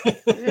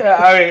 Yeah,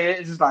 I mean,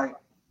 it's just like,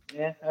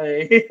 yeah.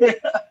 I mean,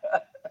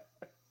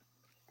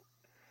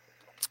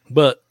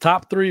 But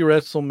top 3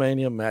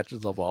 WrestleMania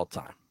matches of all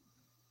time.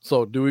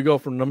 So, do we go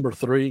from number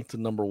 3 to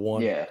number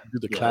 1? yeah. Do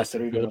the Yeah,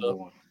 classic 3 to build number up.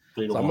 1.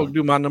 3 to So I'm 1. gonna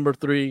do my number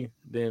 3,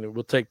 then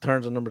we'll take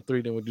turns on number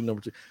 3, then we'll do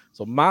number 2.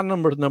 So my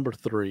number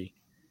 3,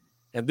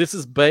 and this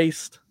is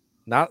based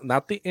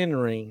not the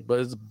in-ring, but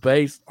it's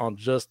based on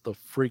just the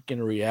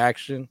freaking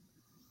reaction,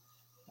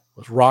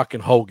 was Rock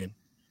and Hogan.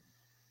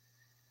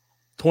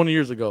 20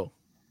 years ago.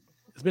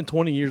 It's been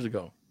 20 years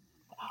ago.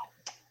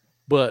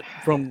 But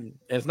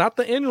it's not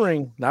the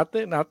in-ring, not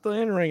the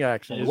in-ring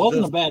action. It It's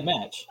wasn't just, a bad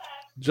match.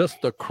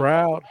 just the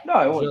crowd, No,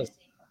 it wasn't.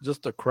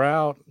 just the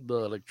crowd, the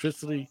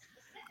electricity.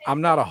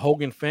 I'm not a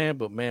Hogan fan,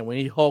 but man, when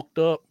he hulked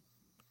up,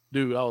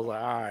 dude, I was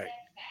like, all right.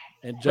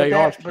 And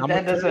JR's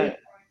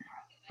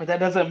But that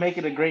doesn't make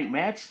it a great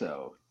match,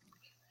 though.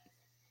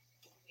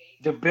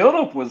 The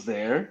buildup was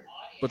there.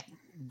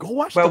 go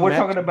watch But the we're match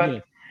talking about-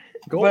 again.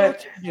 Go but-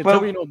 watch it again. but-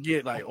 Tell me you don't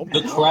get like, oh my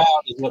The God.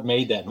 crowd is what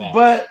made that match.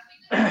 But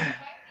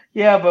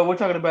yeah, but we're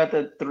talking about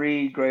the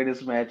 3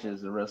 greatest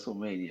matches of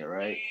WrestleMania,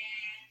 right?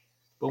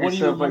 But what do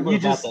you so, but remember you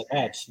about just- that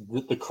match?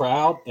 The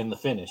crowd and the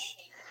finish.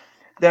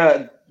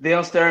 Them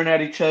staring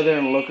at each other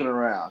and looking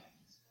around.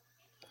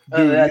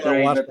 Other Dude, than you that, gotta there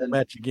ain't watch the nothing-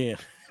 match again.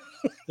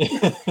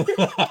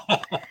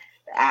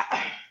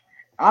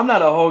 I'm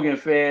not a Hogan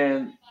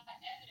fan.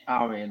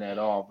 I mean, at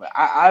all. But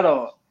I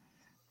don't.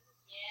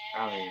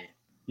 I mean,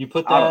 You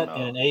put I don't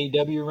that in an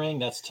AEW ring,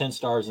 that's 10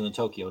 stars in the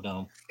Tokyo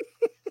Dome.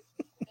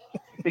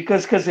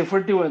 because if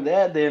we're doing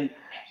that, then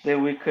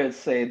we could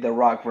say The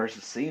Rock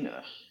versus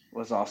Cena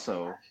was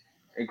also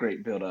a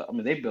great build up. I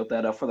mean, they built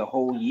that up for the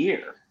whole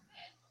year.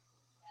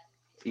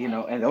 And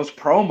those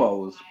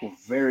promos were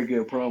very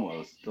good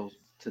promos. Those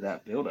to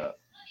that build up.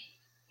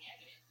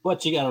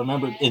 But you got to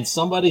remember, in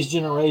somebody's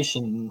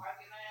generation,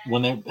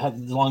 when they as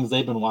long as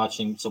they've been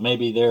watching, so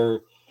maybe they're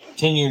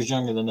 10 years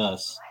younger than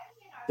us,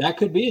 that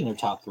could be in their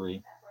top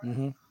 3.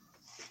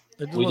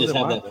 Mm-hmm. We just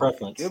have that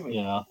preference, Give me-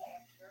 you know.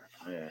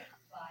 Yeah.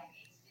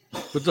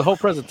 But the whole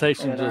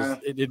presentation And,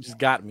 it just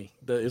got me.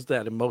 It's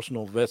that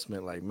emotional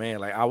investment. Like, man,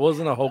 like I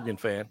wasn't a Hogan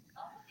fan.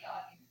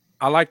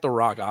 I like The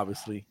Rock,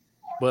 obviously,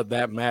 but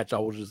that match I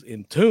was just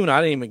in tune.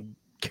 I didn't even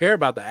care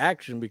about the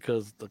action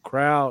because the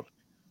crowd,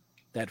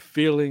 that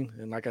feeling,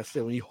 and like I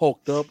said, when he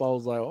hulked up, I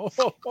was like, oh,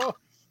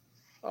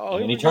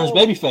 here And he we turns go.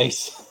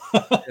 babyface.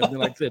 And then,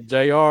 like I said,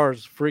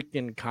 JR's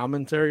freaking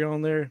commentary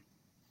on there.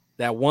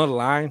 That one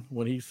line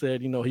when he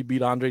said, he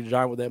beat Andre the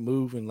Giant with that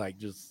move and like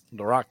just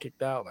The Rock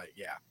kicked out. Like,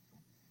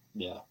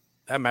 Yeah.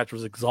 that match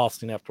was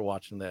exhausting after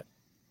watching that.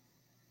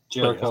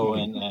 Jericho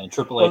and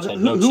Triple H had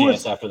no who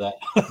chance was- after that.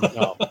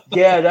 No,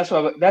 Yeah, that's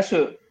what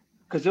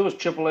because it was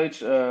Triple H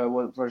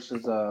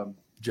versus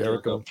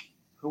Jericho.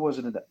 who was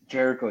it?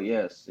 Jericho.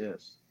 Yes.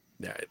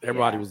 Yeah,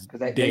 everybody was 'cause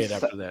dead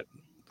after that.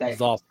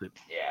 Exhausted.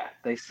 Yeah,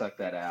 they sucked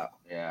that out.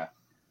 Yeah.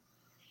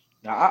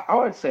 Now I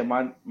would say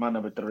my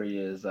number 3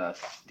 is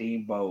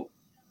Steamboat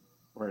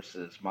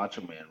versus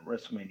Macho Man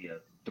WrestleMania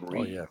 3.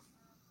 Oh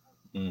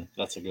yeah.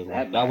 That's a good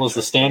That one. That was match the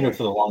right standard there.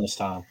 for the longest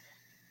time.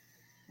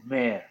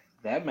 Man,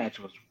 that match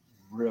was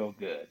real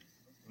good,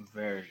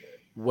 very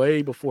good.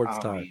 Way before its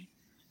I time. mean,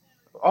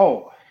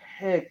 oh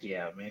heck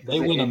yeah, man! 'Cause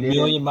They went a it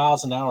million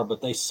miles an hour, but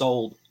they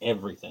sold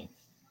everything.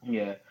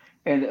 Yeah,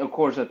 and of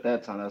course at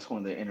that time, that's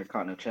when the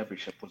Intercontinental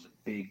Championship was a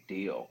big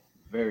deal,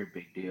 very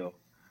big deal.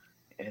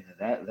 And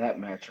that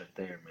match right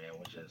there, man,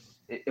 was just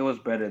it was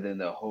better than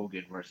the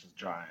Hogan versus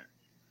Giant.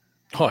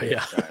 Oh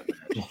yeah. Giant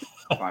match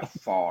by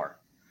far.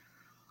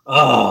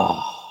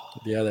 Oh,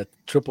 Yeah, that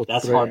triple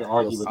that's threat. hard to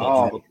argue with that.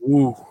 Oh. Triple.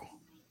 Ooh.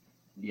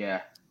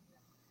 Yeah.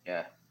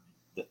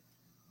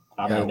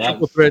 I Yeah, mean,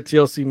 triple threat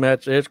TLC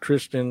match, Edge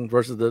Christian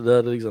versus the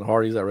Dudleys and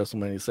Hardys at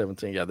WrestleMania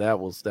 17. Yeah, that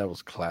was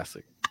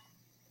classic.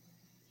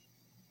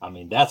 I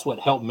mean, that's what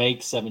helped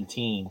make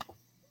 17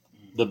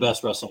 the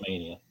best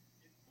WrestleMania,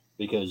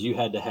 because you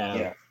had to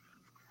have,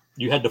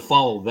 you had to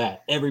follow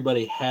that.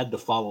 Everybody had to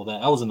follow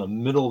that. I was in the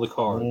middle of the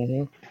card,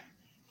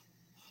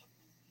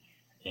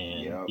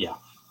 and yeah.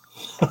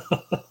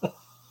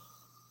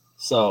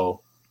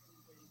 So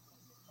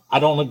I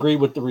don't agree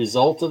with the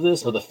result of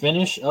this or the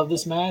finish of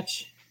this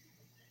match,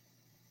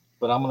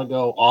 but I'm going to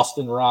go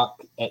Austin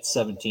Rock at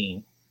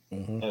 17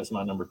 as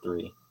my number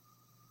 3.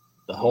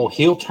 The whole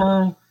heel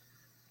turn,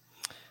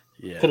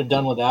 could have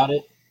done without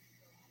it.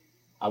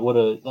 I would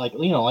have, like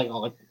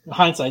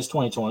hindsight's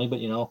 2020,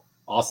 but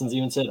Austin's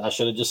even said I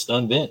should have just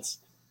stunned Vince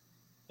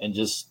and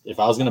just, if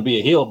I was going to be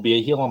a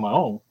heel on my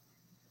own.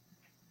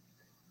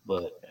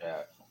 But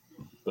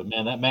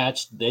man, that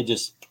match, they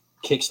just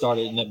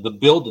kickstarted, and the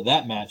build to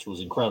that match was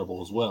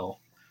incredible as well.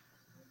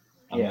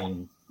 I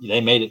mean, they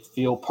made it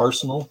feel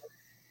personal,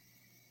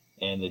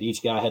 and that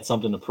each guy had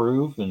something to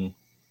prove, and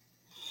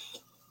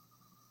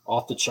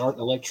off the chart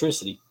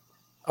electricity.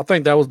 I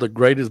think that was the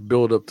greatest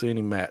build up to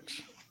any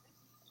match.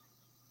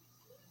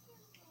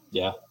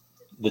 Yeah.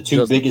 The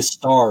two biggest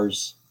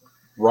stars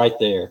right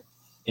there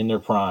in their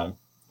prime.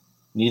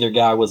 Neither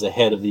guy was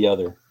ahead of the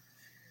other.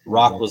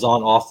 Rock was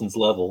on Austin's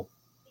level.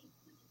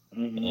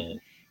 And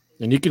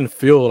you can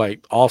feel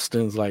like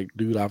Austin's like,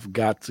 dude, I've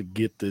got to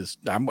get this.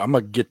 I'm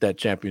gonna get that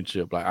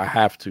championship. Like, I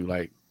have to.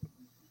 Like,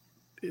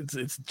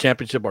 it's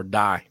championship or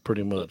die,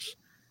 pretty much.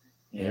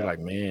 And you're like,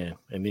 man.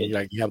 And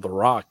then you have The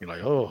Rock. You're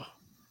like, oh.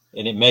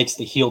 And it makes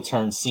the heel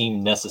turn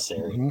seem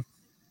necessary.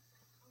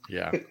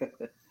 Yeah.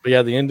 But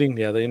yeah, the ending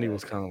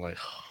was kind of like,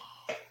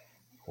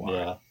 wow.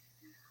 Yeah.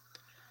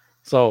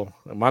 So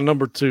my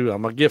number 2,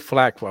 I'm gonna get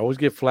flack. I always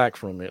get flack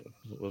from it.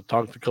 We've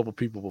talked to a couple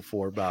people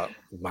before about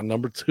my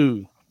number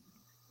 2,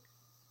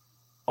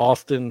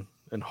 Austin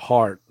and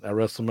Hart at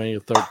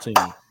WrestleMania 13.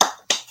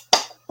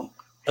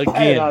 Again,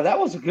 hey, that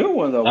was a good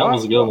one though. That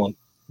was a good one.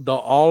 The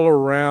all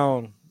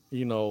around,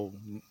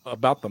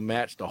 about the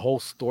match, the whole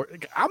story.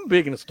 I'm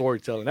big into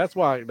storytelling. That's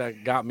why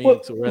that got me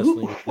into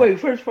wrestling.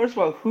 First of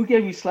all, who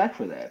gave you slack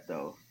for that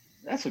though?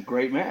 That's a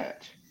great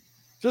match.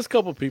 Just a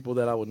couple people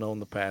that I would know in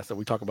the past that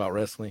we talk about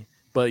wrestling,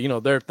 but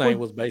their thing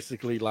was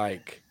basically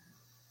like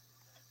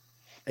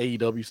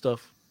AEW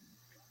stuff,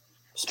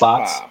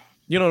 spots.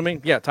 You know what I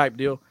mean? Yeah, type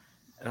deal.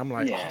 And I'm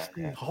like,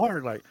 Austin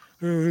Hart, like,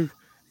 who's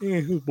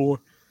born?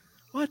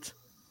 What?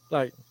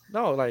 Like,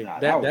 no, like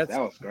that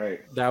was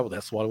great.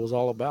 That's what it was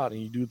all about.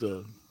 And you do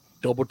the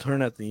double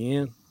turn at the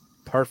end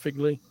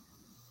perfectly.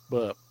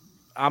 But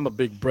I'm a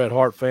big Bret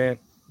Hart fan.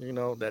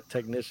 That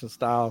technician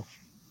style.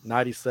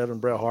 97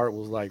 Bret Hart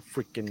was like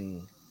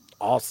freaking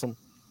awesome.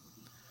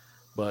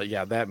 But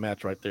yeah, that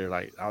match right there,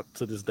 like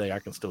to this day, I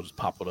can still just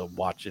pop it up,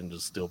 watch it, and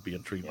just still be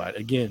intrigued by it.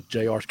 Again,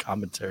 JR's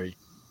commentary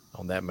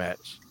on that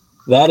match.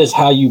 That is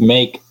how you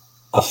make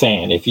a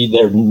fan. If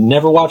they've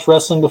never watched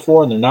wrestling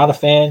before and they're not a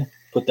fan,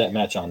 put that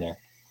match on there.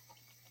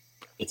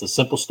 It's a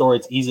simple story.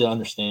 It's easy to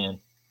understand.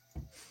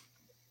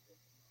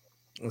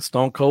 And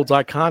Stone Cold's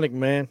iconic,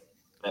 man.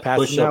 That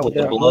push up with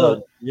the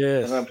blood.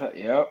 Yes.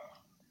 Yep.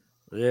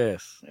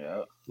 Yes.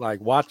 Yep.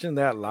 Like watching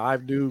that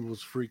live, dude,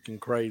 was freaking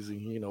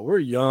crazy. We're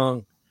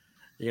young.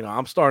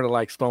 I'm starting to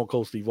like Stone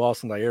Cold Steve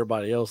Austin like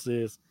everybody else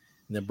is.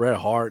 And then Bret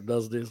Hart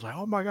does this. Like,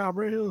 oh my God,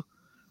 Bret Hill's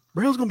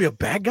going to be a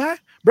bad guy?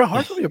 Bret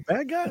Hart's going to be a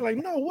bad guy? Like,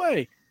 no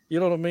way. You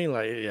know what I mean?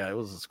 Like, yeah, it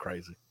was just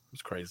crazy. It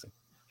was crazy.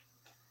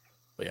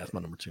 But yeah, it's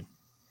my number 2.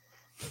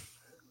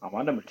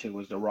 My number 2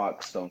 was The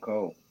Rock, Stone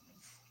Cold.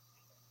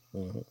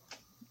 Mhm.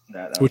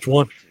 That Which was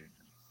one? number 2.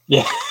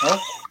 Yeah. Huh?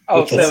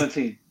 Oh,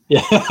 17.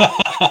 Yeah.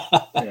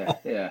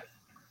 Yeah.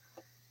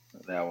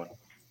 That one.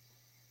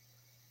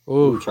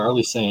 Ooh, Ooh,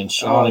 Charlie saying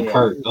Sean Oh, and yeah.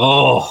 Kurt.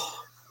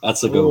 Oh,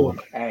 that's a good Ooh. one.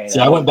 Hey, See,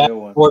 that I was went a back good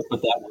and one. forth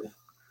with that one.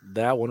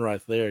 that one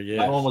right there. That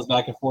Yeah. one was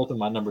back and forth with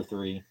my number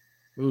 3.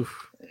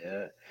 Oof.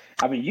 Yeah.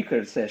 I mean, you could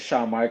have said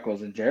Shawn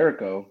Michaels and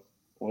Jericho.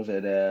 Was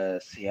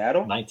it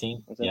Seattle?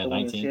 19. Was that Yeah, the one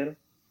in 19. Seattle?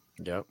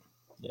 Yep.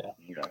 Yeah.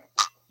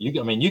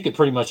 Yeah. I mean, you could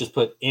pretty much just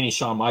put any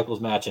Shawn Michaels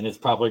match, and it's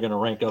probably going to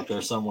rank up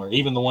there somewhere,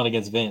 even the one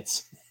against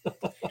Vince.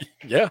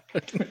 Yeah.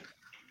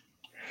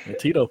 And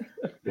Tito.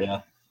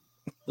 Yeah.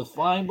 The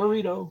Flying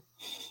Burrito.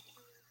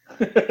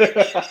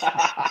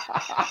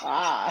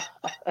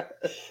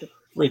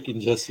 Freaking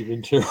Jesse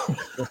Ventura.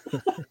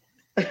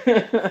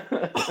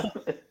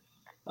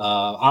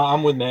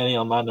 I'm with Manny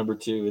on my number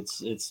 2.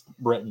 It's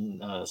Bret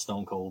and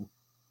Stone Cold.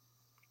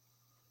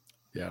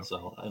 Yeah.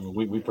 So I mean,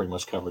 we pretty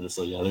much covered it.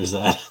 So yeah, there's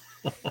that.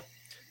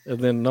 And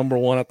then number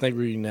 1, I think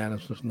we're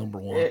unanimous with number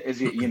 1.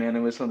 Is it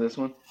unanimous on this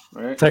one?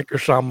 Right? Taker,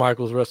 Shawn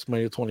Michaels,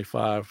 WrestleMania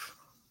 25.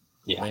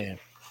 Yeah. Man.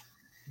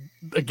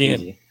 Again,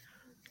 Easy.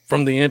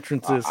 from the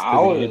entrances I to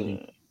the was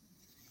ending.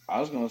 I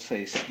was gonna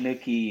say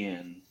Snooki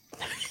and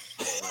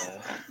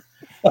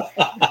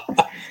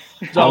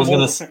I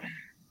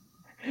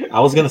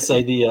was gonna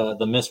say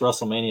the Miss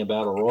WrestleMania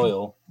Battle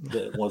Royal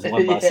that was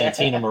won by Yeah.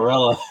 Santina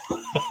Marella.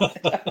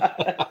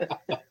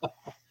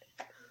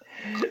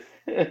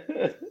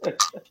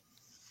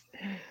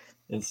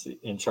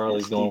 and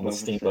Charlie's going with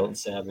Steamboat and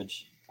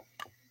Savage.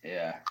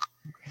 Yeah.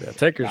 Yeah,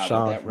 Taker, Nah, but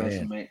Shawn, that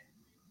man.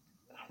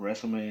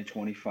 WrestleMania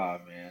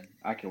 25, man.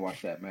 I can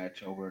watch that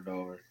match over and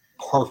over.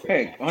 Perfect.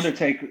 Heck, match.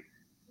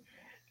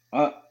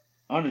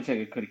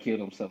 Undertaker could have killed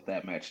himself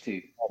that match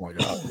too. Oh my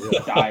God. Yeah.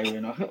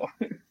 Diving,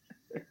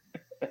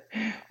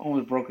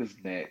 almost broke his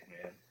neck,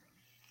 man.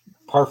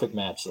 Perfect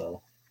match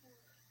though.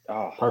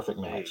 Oh,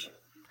 Perfect dude. match.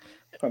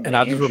 From And the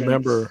I just entrance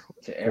remember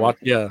to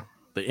everything.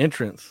 the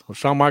entrance with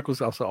Shawn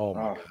Michaels. I was like, oh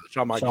my Oh. God.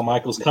 Shawn Shawn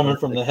Michaels coming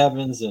from the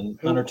heavens and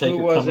Who Undertaker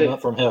was coming it?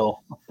 up from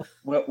hell.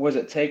 What was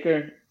it?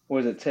 Taker?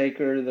 Was it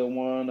Taker the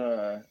one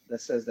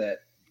that says that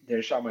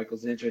there's Shawn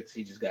Michaels' entrance?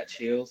 He just got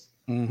chills.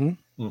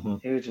 Mm-hmm. Mm-hmm.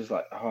 He was just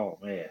like, oh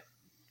man.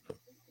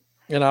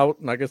 And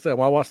like I said,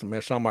 when I watched him,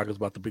 man, Shawn Michaels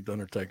about to beat the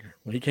Undertaker.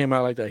 When he came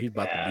out like that, he's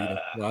about to beat him.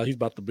 Well, he's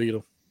about to beat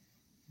him.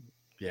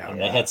 Yeah. And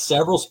they had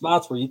several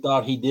spots where you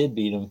thought he did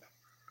beat him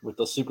with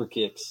those super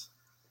kicks.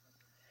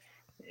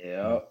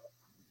 Yeah.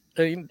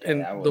 And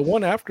the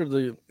one after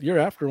the year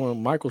after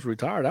when Michaels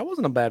retired, that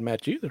wasn't a bad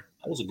match either.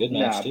 That was a good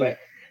match too.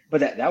 But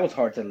that was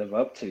hard to live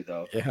up to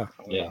though. Yeah.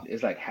 I mean,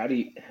 it's like how do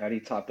you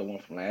top the one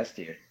from last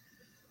year?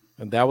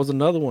 And that was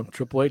another one.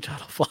 Triple H had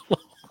to follow.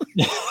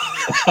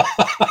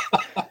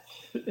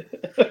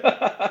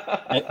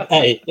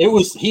 Hey,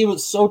 he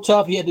was so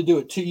tough he had to do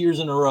it 2 years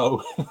in a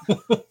row.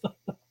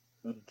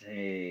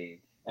 Dang.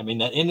 I mean,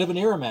 that end of an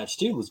era match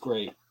too was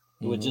great.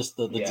 With just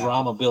the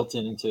drama built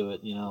into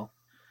it, you know.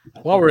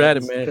 While we're at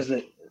it, man, because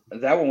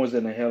that one was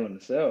in a Hell in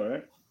a Cell,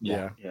 right?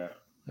 Yeah. And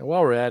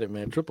while we're at it,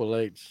 man, Triple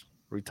H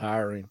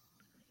retiring,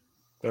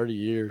 30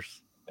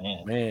 years,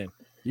 man,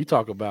 you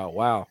talk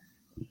about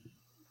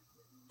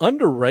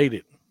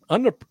underrated,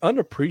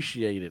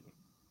 underappreciated.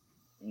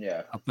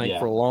 Yeah, I think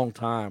for a long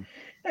time.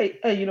 Hey,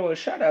 you know what?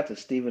 Shout out to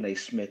Stephen A.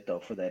 Smith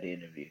though for that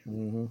interview.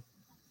 Mm-hmm.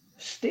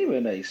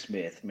 Stephen A.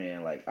 Smith,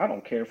 man, like I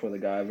don't care for the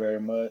guy very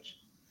much,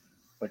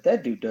 but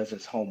that dude does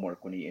his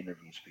homework when he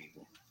interviews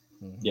people.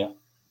 Yeah,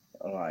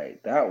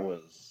 like that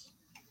was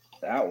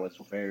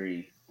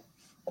very,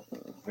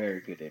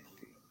 very good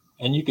interview.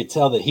 And you could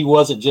tell that he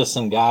wasn't just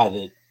some guy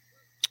that.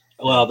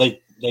 Well, they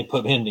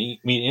put him to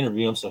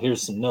interview him, so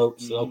here's some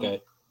notes. Mm-hmm.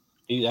 Okay,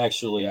 he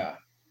actually. Yeah.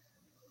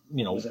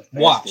 You know,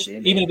 watch.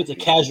 Even if it's a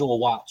casual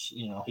watch,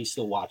 you know, he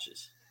still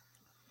watches.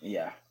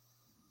 Yeah.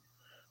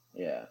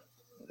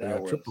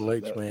 Triple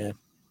H, man.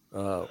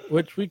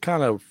 Which we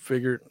kind of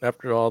figured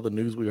after all the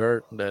news we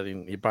heard that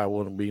he probably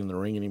wouldn't be in the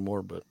ring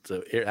anymore, but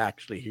to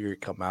actually hear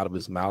it come out of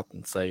his mouth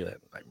and say that,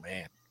 like,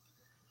 man.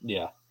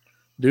 Yeah.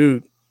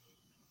 Dude,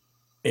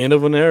 end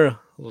of an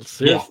era. Well,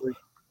 seriously.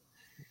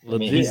 Yeah. I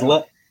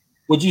mean,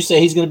 would you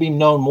say he's going to be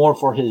known more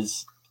for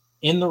his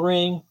in the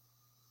ring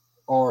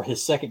or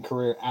his second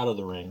career out of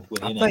the ring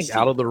with NXT? I think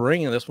out of the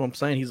ring, and that's what I'm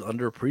saying. He's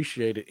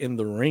underappreciated in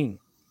the ring.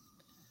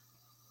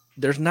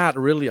 There's not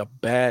really a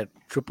bad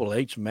Triple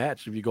H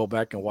match. If you go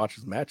back and watch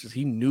his matches,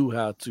 he knew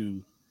how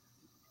to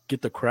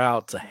get the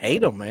crowd to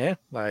hate him, man.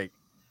 Like,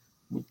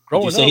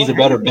 would you say he's a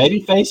better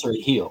babyface or a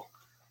heel?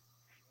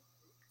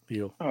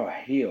 Heel. Oh, a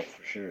heel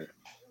for sure.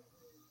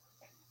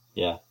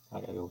 Yeah, I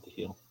gotta go with the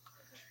heel.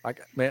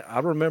 Like, man, I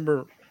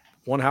remember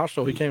one house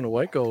show he came to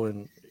Waco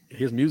and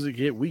his music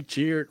hit. We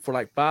cheered for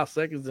like 5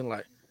 seconds and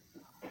like,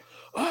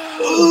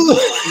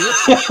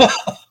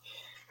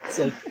 it's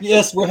like,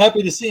 yes, we're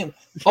happy to see him.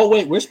 Oh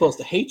wait, we're supposed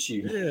to hate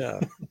you. Yeah,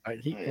 like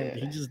he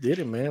just did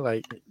it, man.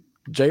 Like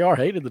JR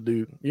hated the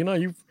dude. You know,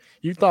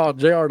 you thought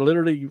JR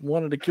literally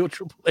wanted to kill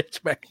Triple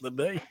H back in the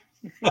day,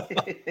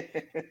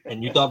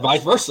 and you thought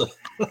vice versa.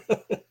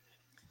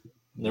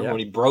 Remember when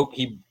he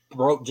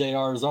broke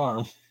JR's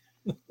arm.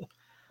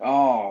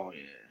 Oh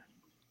yeah.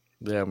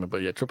 Yeah, man,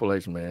 but yeah, Triple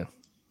H, man.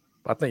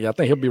 I think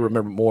he'll be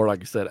remembered more,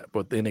 like you said,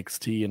 with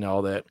NXT and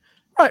all that.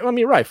 Right, I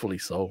mean, rightfully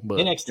so. But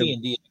NXT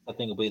and DX, I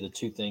think, will be the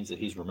two things that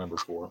he's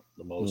remembered for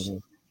the most.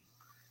 Mhm.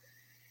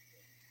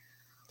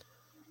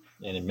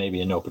 And it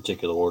maybe in no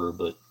particular order,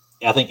 but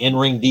I think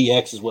in-ring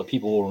DX is what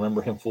people will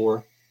remember him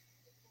for.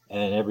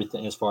 And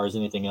everything, as far as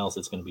anything else,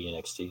 it's going to be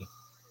NXT.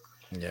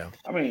 Yeah.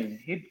 I mean,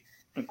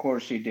 of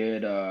course, he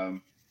did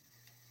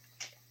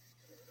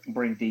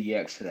bring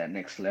DX to that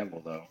next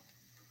level, though.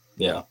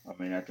 Yeah. I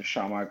mean, after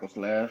Shawn Michaels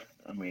left,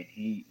 I mean,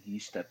 he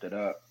stepped it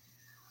up.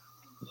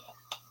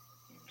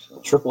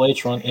 So, Triple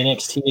H run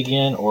NXT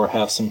again, or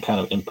have some kind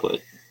of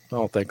input? I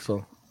don't think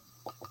so.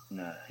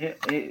 Nah,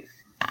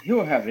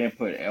 he'll have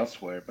input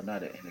elsewhere, but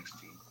not at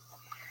NXT.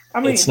 I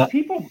mean,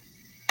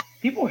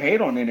 people hate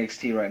on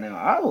NXT right now.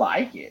 I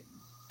like it.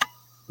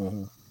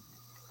 Mm-hmm.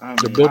 I mean,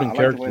 they're building I like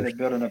characters. the way they're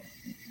building up.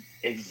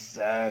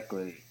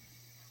 Exactly.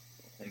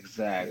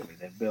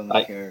 They're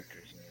building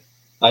characters.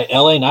 Like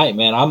LA Knight,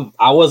 man.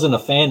 I wasn't a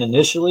fan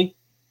initially,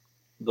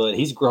 but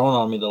he's grown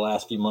on me the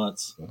last few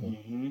months.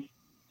 Mm-hmm.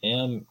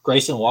 And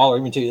Grayson Waller,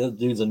 even too, that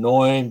dude's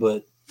annoying,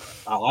 but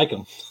I like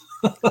him.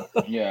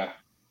 Yeah.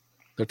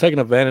 They're taking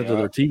advantage of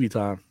their TV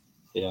time.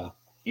 Yeah.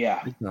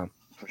 Yeah.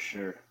 For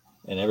sure.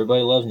 And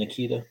everybody loves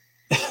Nikita.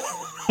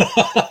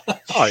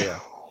 Oh yeah.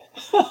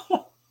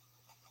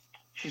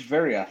 She's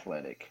very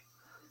athletic.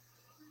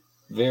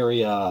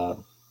 Very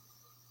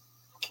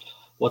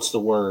what's the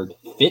word?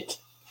 Fit?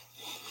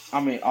 I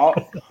mean,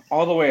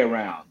 all the way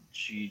around.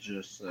 She's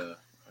just a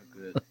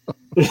good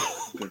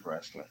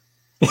wrestler.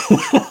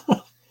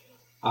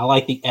 I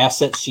like the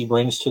assets she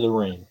brings to the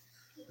ring.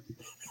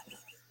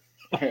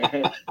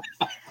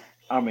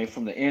 I mean,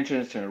 from the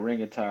entrance to a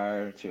ring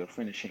attire to a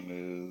finishing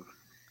move.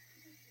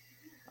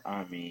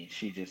 I mean,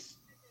 she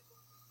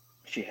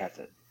has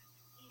it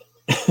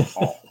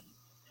all.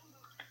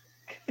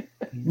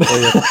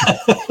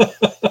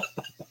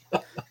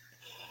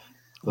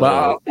 But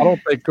I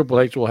don't think Triple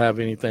H will have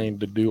anything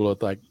to do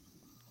with like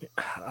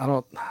I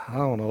don't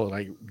know,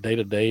 like day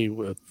to day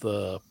with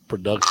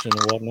production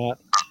and whatnot.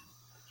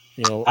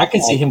 You know, I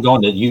can see him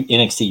going to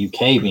NXT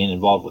UK, being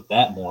involved with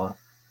that more,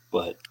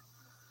 but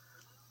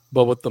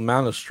with the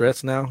amount of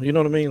stress now, you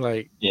know what I mean?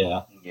 Like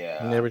yeah,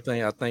 and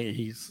everything. I think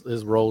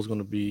his role is going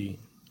to be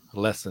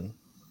lessened,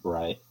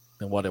 right,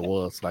 than what it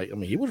was. Like I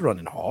mean, he was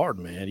running hard,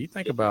 man. You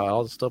think about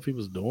all the stuff he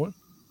was doing.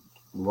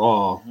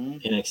 Raw,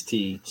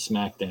 NXT,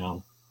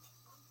 SmackDown,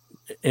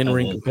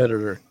 in-ring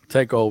competitor,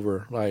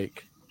 takeover,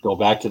 like go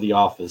back to the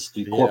office,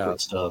 do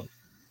corporate stuff.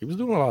 He was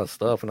doing a lot of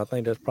stuff, and I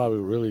think that's probably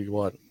really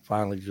what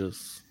finally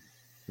just,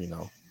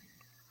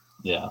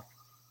 yeah,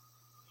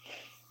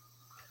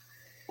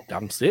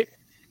 got him sick.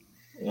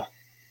 Yeah.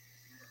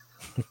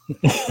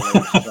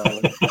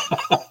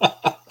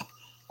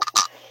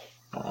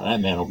 That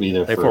man will be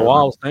there for a while.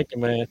 I was thinking,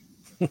 man.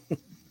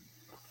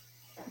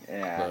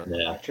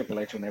 Yeah. Triple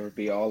H will never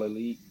be all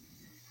elite.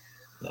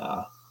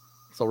 Yeah.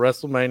 So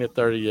WrestleMania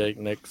 38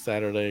 next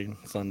Saturday,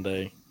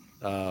 Sunday.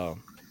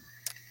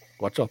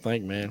 What y'all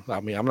think, man?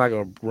 I mean, I'm not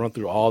gonna run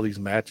through all these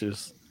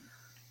matches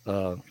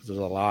because there's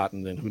a lot,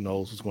 and then who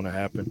knows what's going to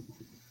happen.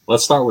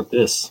 Let's start with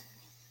this.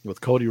 With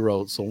Cody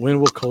Rhodes. So when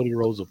will Cody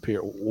Rhodes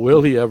appear?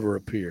 Will he ever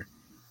appear?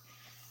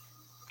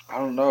 I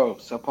don't know.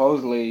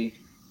 Supposedly,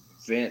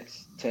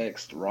 Vince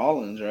texted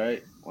Rollins,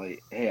 right?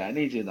 Like, hey, I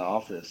need you in the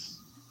office.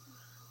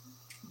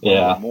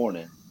 Yeah.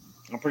 Morning.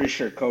 I'm pretty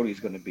sure Cody's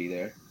going to be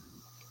there.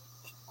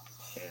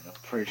 And I'm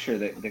pretty sure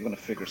they're going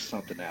to figure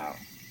something out.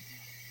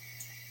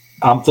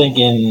 I'm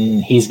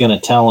thinking he's going to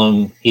tell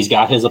him he's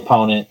got his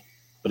opponent,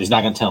 but he's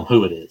not going to tell him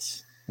who it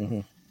is.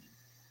 Mm-hmm.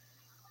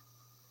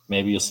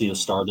 Maybe you'll see a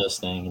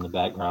Stardust thing in the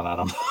background. I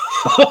don't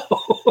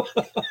know.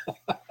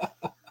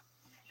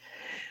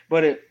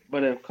 But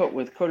if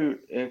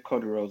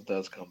Cody Rhodes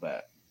does come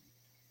back,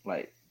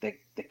 like they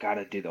got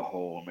to do the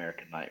whole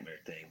American Nightmare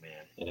thing,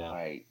 man. Yeah,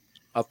 like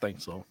I think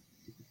so.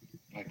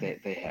 Like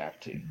they have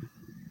to.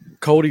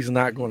 Cody's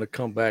not going to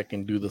come back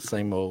and do the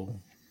same old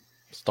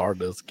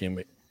Stardust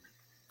gimmick.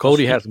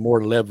 Cody has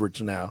more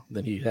leverage now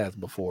than he has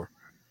before.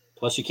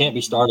 Plus, you can't be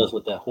Stardust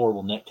with that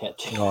horrible neck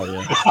tattoo. Oh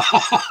yeah.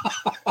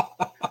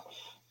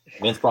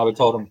 Vince probably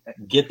told him,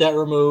 "Get that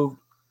removed,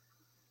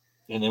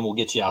 and then we'll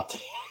get you out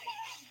there."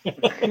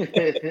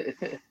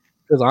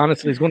 Because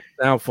honestly, it's going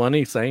to sound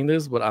funny saying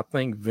this, but I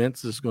think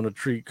Vince is going to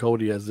treat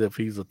Cody as if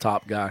he's a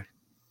top guy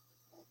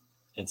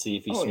and see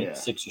if he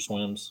sinks or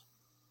swims.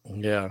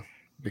 Yeah,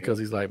 because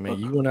he's like, man,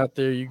 you went out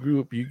there, you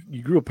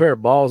grew a pair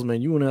of balls,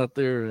 man. You went out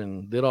there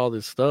and did all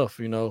this stuff.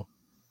 You know,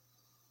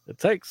 it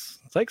takes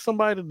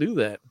somebody to do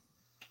that.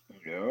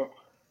 Yeah.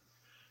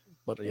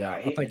 But yeah,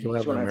 I think he'll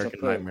have an American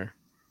Nightmare.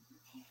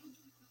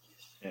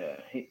 Yeah,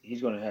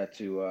 he's going to have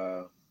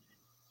to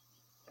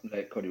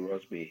let Cody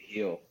Rhodes be a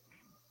heel.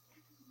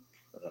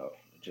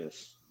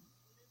 Just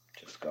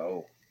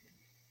go.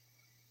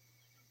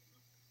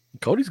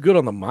 Cody's good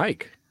on the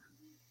mic,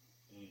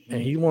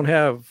 and he won't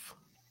have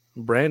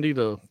Brandy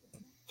to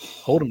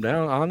hold him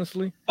down.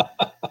 Honestly,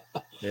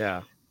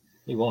 Yeah.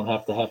 He won't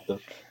have to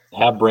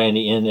have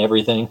Brandy in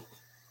everything.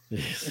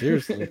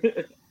 Seriously.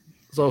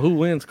 So who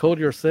wins,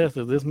 Cody or Seth?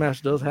 If this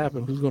match does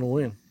happen, who's going to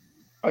win?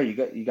 Oh, you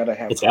got to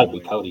have It's got to Cody be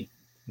win. Cody.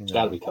 It's got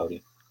Yeah. to be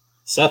Cody.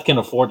 Seth can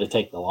afford to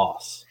take the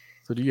loss.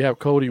 So do you have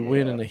Cody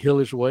win Yeah. in a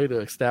heelish way to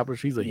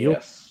establish he's a heel?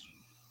 Yes.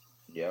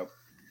 Yep.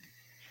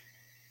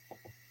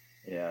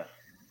 Yeah.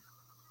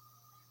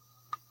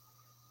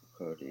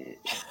 Cody.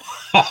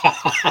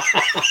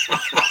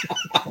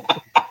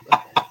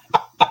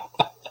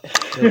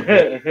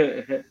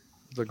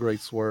 It's a great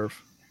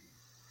swerve.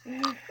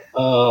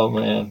 Oh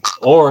man!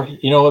 Or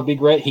you know what'd be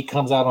great? He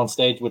comes out on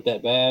stage with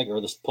that bag,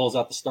 or pulls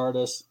out the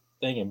Stardust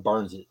thing and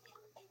burns it.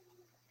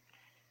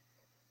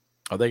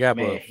 Oh, they got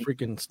Man, a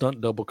freaking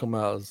stunt double come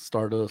out as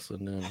Stardust,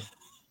 and then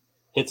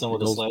Hits him it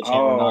with a goes,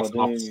 sledgehammer, knocks him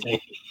off the dude.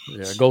 stage.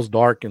 yeah, it goes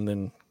dark, and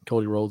then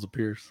Cody Rhodes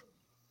appears.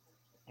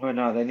 Well,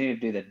 no, they need to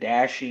do the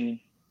dashing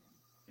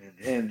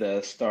and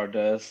the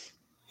Stardust.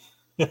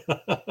 Heck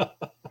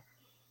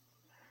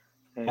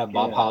Have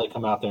Bob yeah. Holly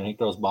come out there and he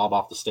throws Bob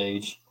off the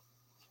stage.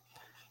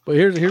 But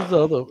here's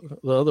the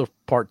other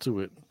part to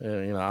it.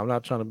 I'm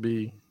not trying to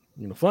be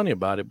funny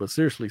about it, but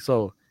seriously,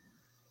 so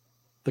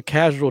the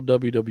casual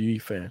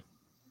WWE fan,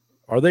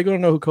 are they going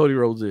to know who Cody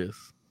Rhodes is?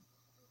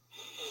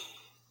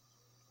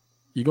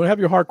 You're going to have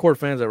your hardcore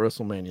fans at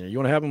WrestleMania. You're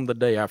going to have them the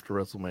day after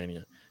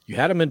WrestleMania. You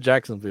had them in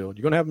Jacksonville.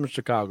 You're going to have them in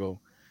Chicago.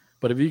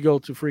 But if you go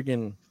to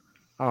freaking,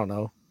 I don't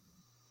know,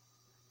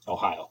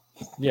 Ohio.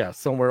 yeah,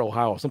 somewhere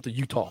Ohio, something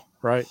Utah,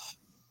 right?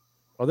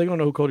 Are they going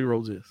to know who Cody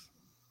Rhodes is?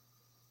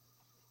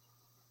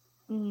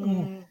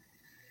 Mm,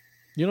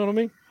 You know what I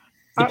mean?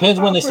 Depends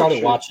when I'm they pretty started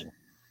sure. watching.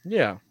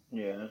 Yeah.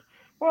 Yeah.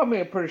 Well, I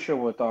mean, I'm pretty sure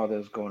with all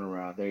this going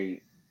around,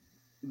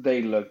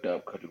 they looked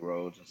up Cody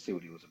Rhodes and see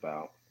what he was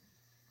about.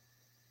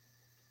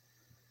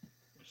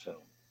 So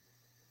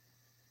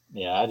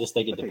Yeah, I just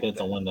think it I think depends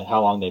that. on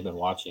how long they've been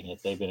watching.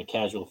 If they've been a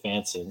casual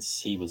fan since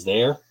he was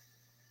there,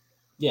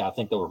 yeah, I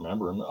think they'll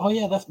remember him. Oh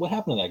yeah, that's what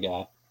happened to that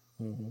guy.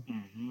 Mm-hmm.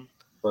 Hmm.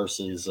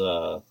 Versus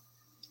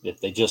if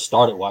they just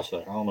started watching,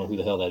 like, I don't know who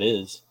the hell that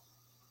is.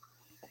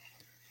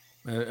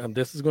 And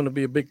this is going to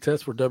be a big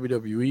test for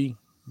WWE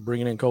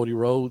bringing in Cody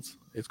Rhodes.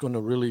 It's going to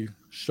really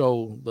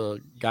show the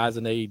guys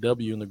in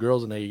AEW and the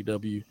girls in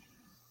AEW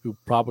who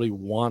probably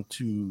want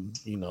to,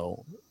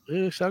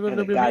 should I go And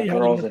to the guy WWE? How they going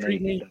girls to in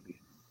treat me?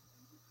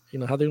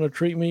 AEW. How they going to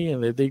treat me?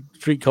 And if they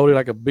treat Cody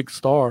like a big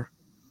star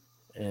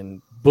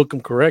and book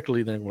him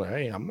correctly, then we're like,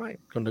 hey, I might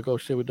go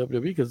negotiate with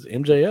WWE because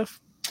MJF.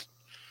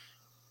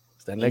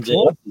 It's that next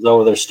MJF one. is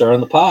over there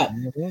stirring the pot.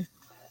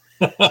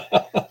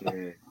 Mm-hmm.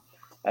 Dude.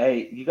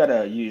 Hey, you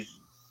gotta use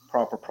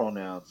proper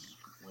pronouns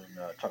when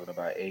talking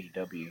about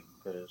AEW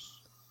because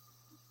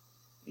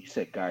you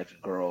said guys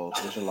and girls.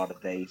 There's a lot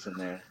of days in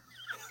there.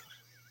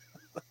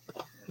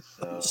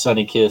 So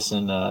Sunny Kiss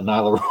and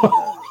Nyla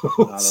yeah, Nyla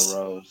Rose.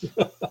 Rose.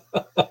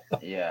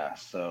 Yeah,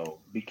 so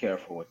be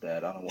careful with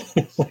that. I don't want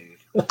to get sued.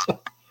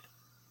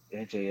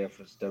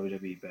 NJF is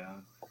WWE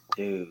bound,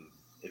 dude.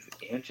 If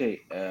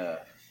NJ,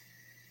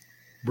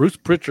 Bruce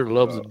Pritchard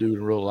loves the bro, dude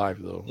in real life,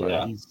 though. Like,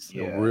 Yeah. he's a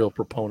yeah, real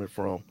proponent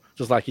for him,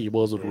 just like he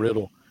was with yeah,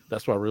 Riddle.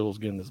 That's why Riddle's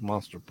getting this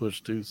monster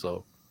push too.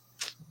 So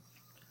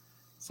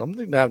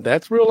something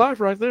that's real life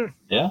right there.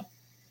 Yeah.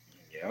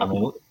 yeah, I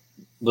mean,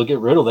 look at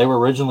Riddle. They were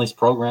originally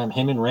programmed,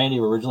 him and Randy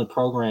were originally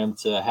programmed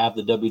to have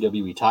the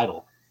WWE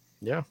title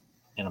Yeah,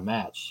 in a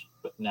match.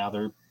 But now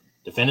they're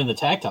defending the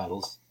tag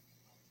titles,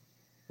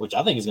 which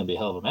I think is going to be a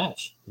hell of a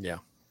match. yeah.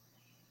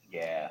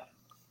 yeah.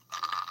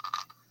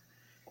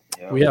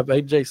 We have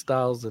AJ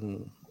Styles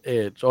and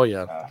Edge. Oh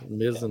yeah, Uh,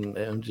 Miz and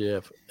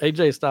MJF.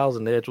 AJ Styles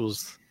and Edge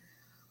was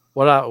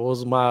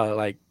was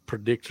my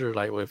predictor.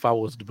 Like if I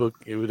was to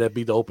book, would that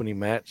be the opening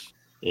match?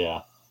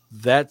 Yeah.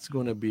 That's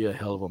going to be a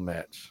hell of a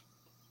match.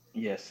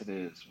 yes, it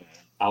is, man.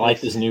 I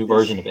like this new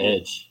version of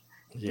Edge.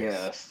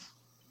 Yes.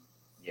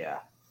 Yeah,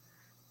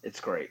 it's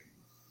great.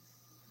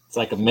 It's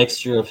like a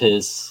mixture of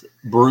his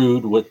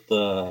Brood with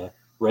the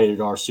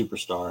rated R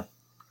superstar.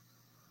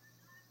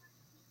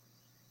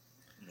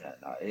 Yeah,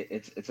 no,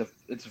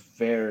 it's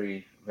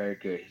very very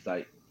good.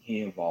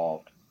 He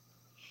involved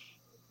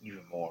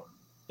even more.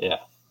 Yeah.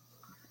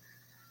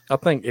 I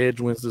think Edge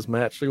wins this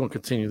match. They're going to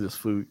continue this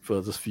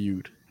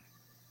feud.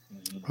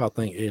 Mhm. I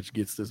think Edge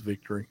gets this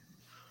victory.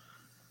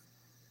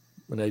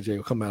 And AJ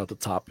will come out at the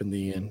top in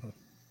the end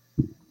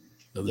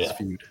of this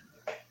feud.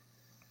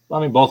 I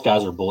mean, both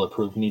guys are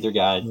bulletproof. Neither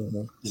guy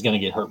Mm-hmm. is going to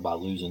get hurt by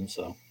losing.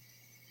 So,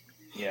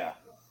 Yeah.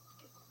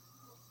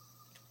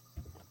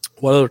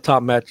 What other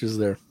top matches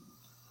there?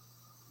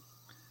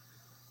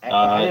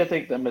 How do you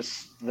think the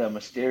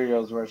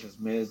Mysterios versus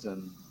Miz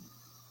and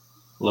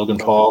Logan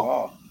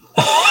Paul.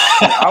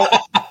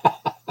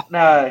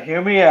 Nah,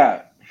 hear me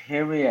out.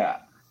 Hear me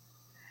out.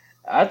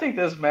 I think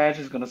this match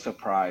is gonna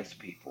surprise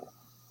people.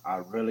 I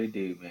really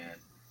do, man.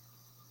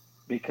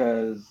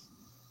 Because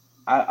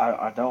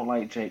I don't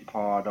like Jake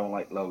Paul. I don't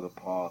like Logan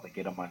Paul. They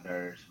get on my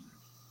nerves.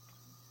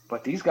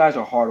 But these guys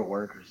are hard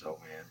workers, though,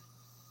 man.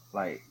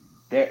 Like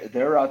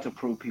they're out to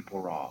prove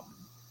people wrong,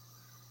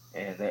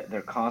 and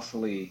they're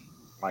constantly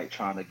like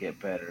trying to get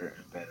better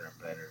and better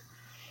and better.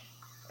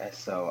 And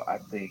so I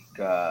think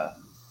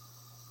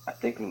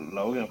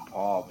Logan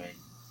Paul, man,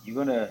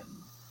 you're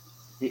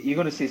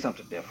gonna see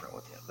something different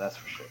with him. That's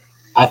for sure.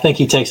 I think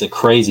he takes a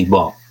crazy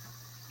bump.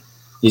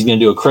 He's going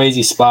to do a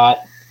crazy spot.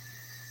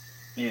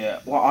 Yeah.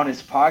 Well, on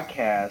his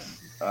podcast,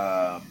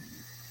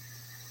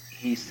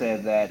 he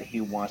said that he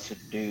wants to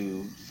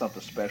do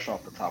something special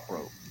off the top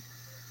rope.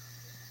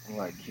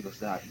 Like he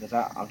goes, nah, he goes,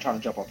 I'm trying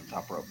to jump off the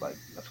top rope. Like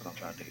that's what I'm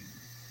trying to do.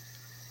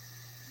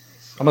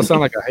 I'm gonna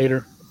sound like a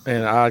hater,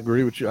 and I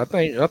agree with you. I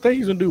think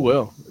he's gonna do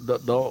well.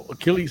 The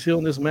Achilles heel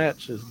in this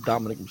match is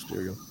Dominic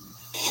Mysterio.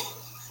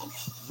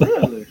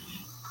 Really?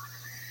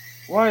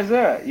 Why is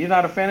that? You're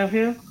not a fan of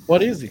him?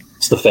 What is he?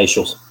 It's the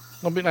facials.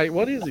 I'll be like,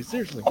 what is he?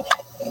 Seriously.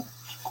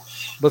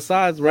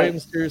 Besides Rey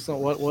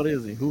Mysterio, what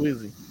is he? Who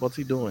is he? What's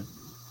he doing?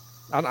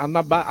 I'm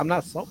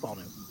not sold on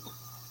him.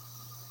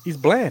 He's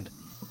bland.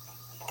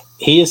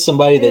 He is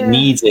somebody that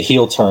needs a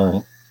heel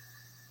turn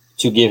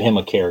to give him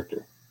a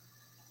character.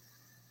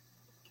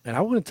 And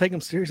I wouldn't take him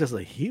serious as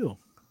a heel.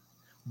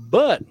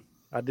 But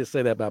I did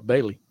say that about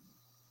Bailey.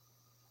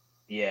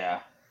 Yeah.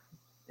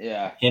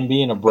 Yeah. Him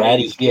being a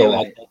bratty heel.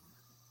 I think.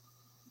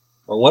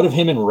 Or what if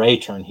him and Ray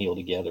turn heel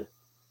together?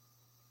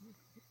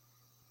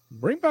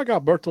 Bring back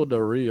Alberto Del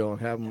Rio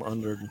and have him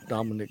under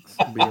Dominic's,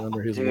 be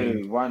under his wing.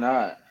 Dude, why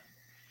not?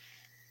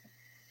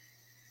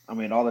 I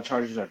mean, all the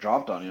charges are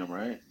dropped on him,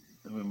 right?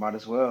 I mean, might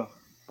as well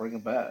bring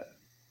him back.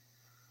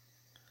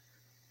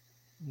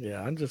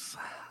 Yeah, I'm just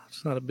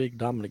not a big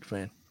Dominic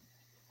fan.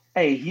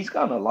 Hey, he's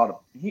gotten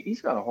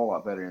he's gotten a whole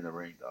lot better in the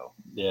ring, though.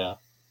 Yeah.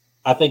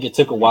 I think it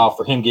took a while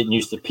for him getting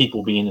used to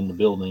people being in the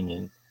building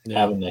and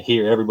having to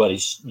hear everybody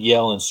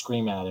yell and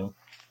scream at him.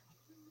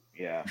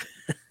 Yeah.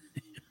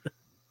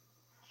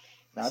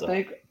 I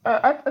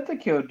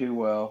think he'll do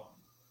well.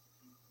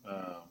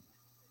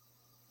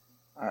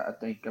 I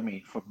think,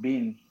 for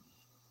being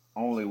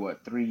only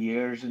 3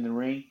 years in the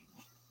ring.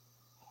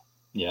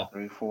 Yeah.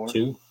 3, 4.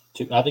 Two.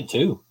 I think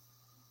 2.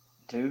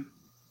 2.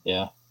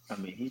 Yeah. I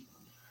mean,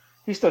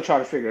 he's still trying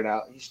to figure it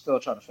out. He's still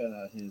trying to find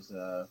out his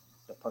the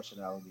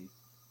personality.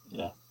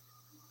 Yeah.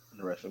 In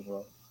the wrestling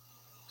world.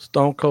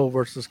 Stone Cold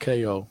versus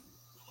KO.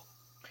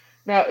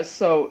 Now,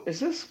 so is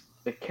this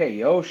a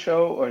KO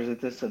show or is it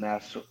this an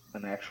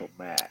actual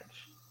match?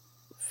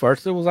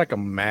 First, it was like a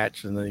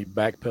match, and then he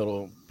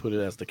backpedaled, put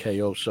it as the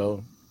KO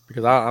show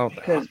because I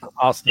don't think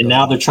Austin. And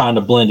now they're trying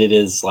to blend it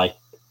as like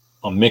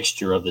a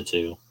mixture of the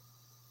two.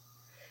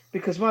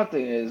 Because my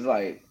thing is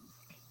like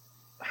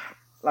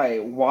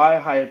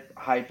why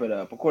hype it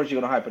up? Of course,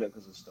 you're gonna hype it up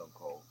because it's Stone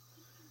Cold,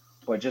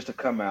 but just to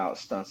come out,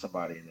 stun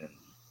somebody, and then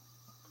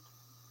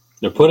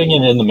they're putting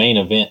it in the main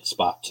event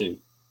spot too.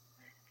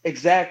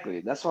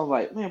 Exactly. That's why I'm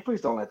like, man,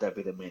 please don't let that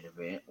be the main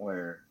event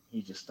where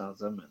he just stuns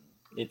them. And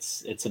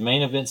it's a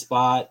main event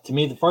spot. To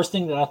me, the first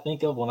thing that I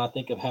think of when I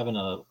think of having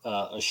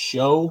a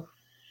show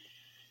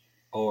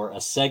or a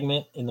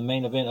segment in the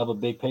main event of a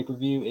big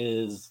pay-per-view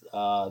is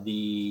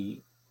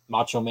the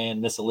Macho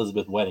Man Miss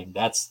Elizabeth wedding.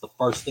 That's the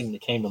first thing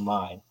that came to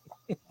mind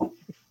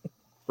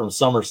from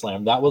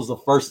SummerSlam. That was the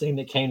first thing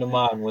that came to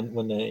mind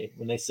when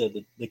they said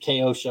that the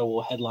KO show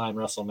will headline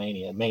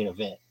WrestleMania main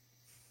event.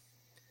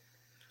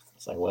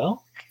 It's like,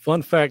 well,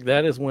 fun fact,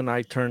 that is when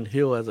I turned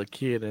heel as a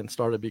kid and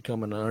started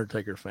becoming an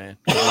Undertaker fan.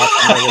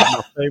 That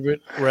was my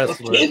favorite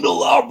wrestler.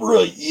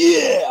 Candelabra,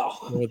 yeah.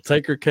 When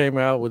Taker came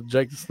out with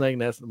Jake the Snake,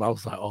 I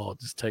was like, oh,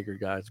 this Taker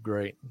guy is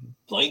great.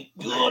 Thank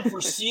God for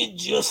Sid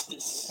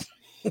Justice.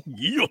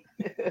 Yeah.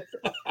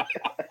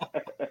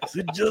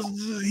 Sid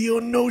Justice, he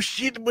don't know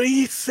shit, but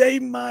he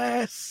saved my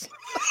ass.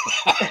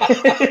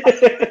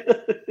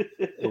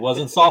 It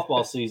wasn't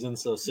softball season,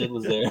 so Sid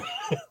was there.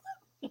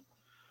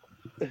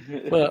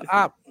 But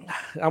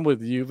I'm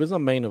with you. If it's a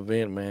main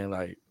event, man,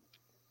 like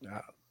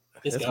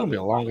it's gonna be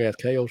a long ass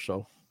KO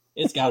show.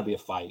 It's got to be a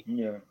fight.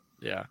 Yeah.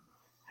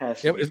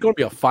 It's gonna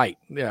be a fight.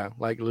 Yeah,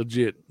 like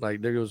legit.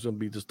 Like they're just gonna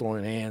be just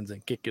throwing hands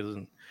and kicking,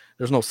 and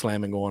there's no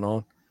slamming going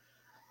on.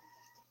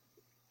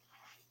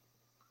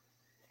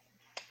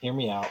 Hear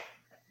me out.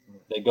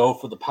 They go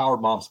for the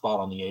powerbomb spot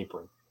on the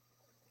apron.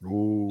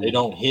 Ooh. They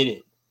don't hit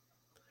it,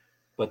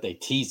 but they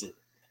tease it.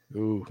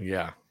 Ooh,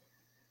 yeah.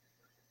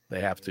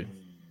 They have to.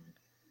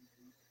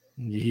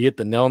 You hit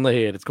the nail on the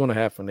head. It's going to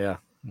happen. Yeah,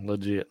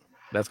 legit.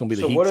 That's going to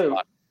be the heat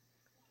spot.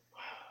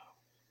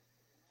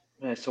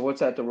 Man, so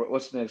what's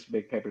the next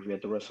big pay-per-view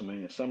at the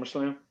WrestleMania?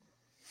 SummerSlam?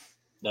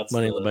 That's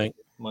Money in the Bank.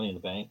 Money in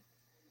the Bank.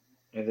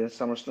 And then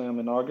SummerSlam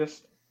in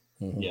August?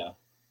 Mm-hmm. Yeah.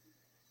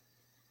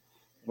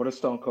 What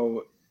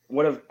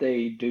if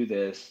they do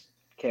this?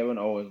 Kevin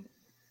Owens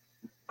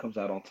comes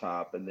out on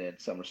top, and then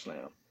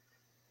SummerSlam,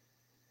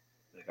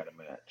 they got a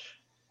match.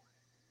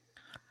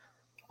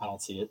 I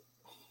don't see it.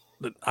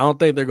 I don't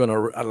think they're gonna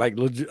like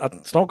legit.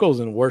 Stone Cold's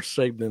in worse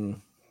shape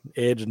than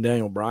Edge and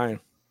Daniel Bryan,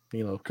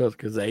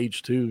 because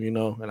age too,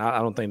 and I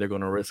don't think they're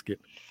gonna risk it.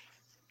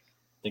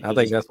 I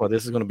think that's why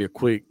this is gonna be a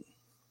quick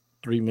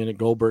 3-minute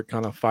Goldberg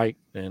kind of fight,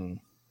 and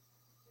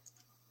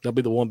that'll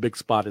be the one big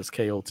spot is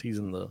KO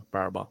teasing the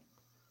Powerbomb.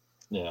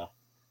 Yeah.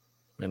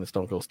 and then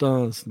Stone Cold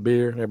stuns the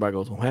beer. Everybody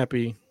goes home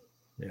happy.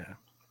 Yeah,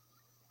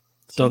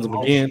 stuns him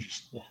again.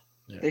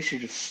 They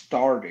should just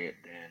start it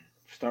and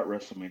start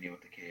WrestleMania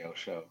with the KO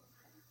show.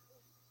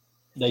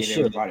 They Get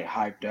should. everybody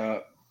hyped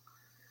up.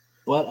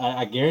 But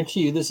I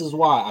guarantee you, this is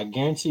why. I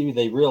guarantee you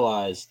they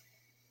realized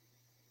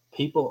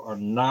people are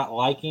not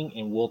liking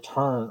and will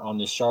turn on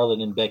this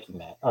Charlotte and Becky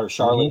match, or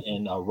Charlotte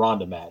and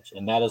Ronda match.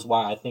 And that is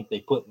why I think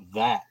they put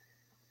that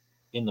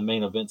in the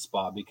main event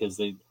spot, because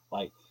they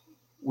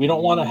we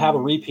don't want to have a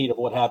repeat of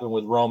what happened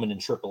with Roman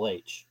and Triple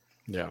H.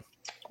 Yeah.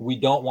 We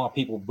don't want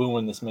people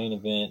booing this main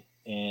event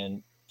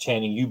and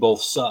chanting, "You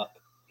both suck,"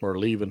 or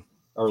leaving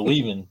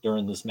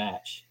during this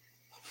match.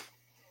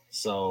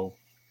 So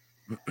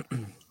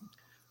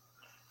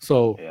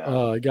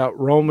you got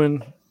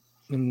Roman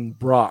and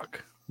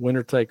Brock,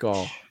 winner take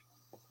all.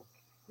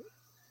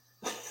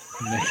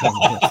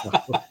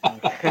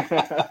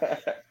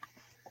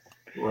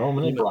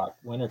 Roman and Brock,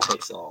 winner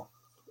takes all.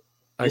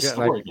 I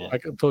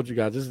told you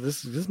guys,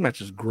 this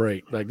match is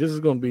great. Like, this is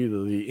going to be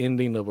the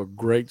ending of a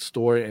great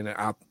story, and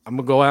I'm going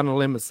to go out on a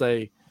limb and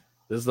say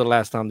this is the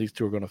last time these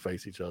two are going to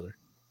face each other.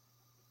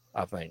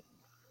 I think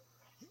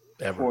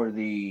ever. For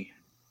the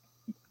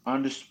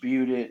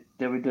undisputed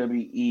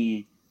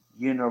WWE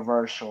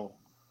Universal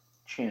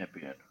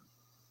Champion,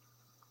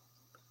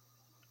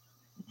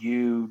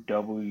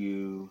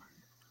 UWUC.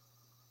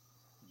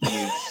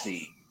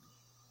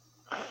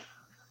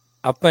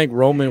 I think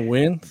Roman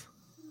wins,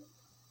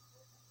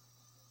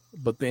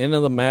 but the end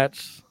of the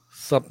match,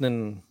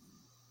 something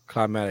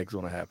climatic is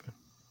going to happen.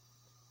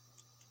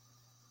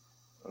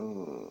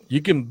 Ooh.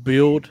 You can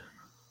build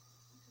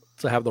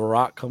to have The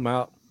Rock come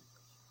out,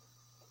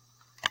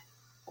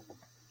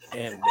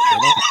 and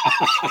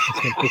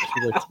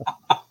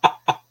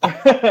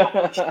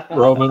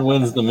Roman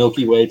wins the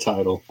Milky Way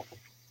title.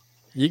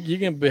 You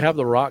can have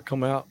The Rock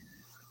come out.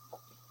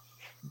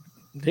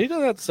 He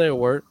doesn't have to say a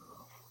word.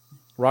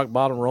 Rock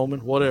bottom Roman,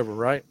 whatever,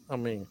 right? I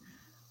mean,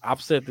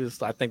 I've said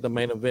this. I think the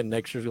main event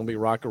next year is going to be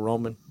Rock and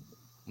Roman.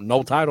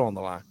 No title on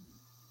the line.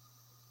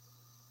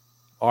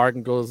 Or it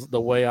can go the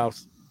way I've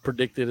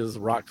predicted is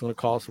Rock's going to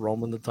cost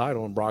Roman the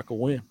title and Brock will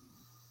win.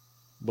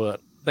 But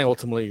I think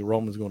ultimately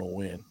Roman's going to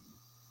win.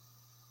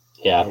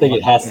 Yeah, I think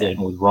it has to end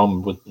with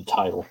Roman with the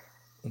title.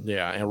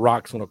 Yeah, and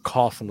Rock's going to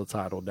cost him the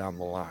title down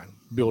the line,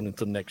 building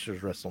to next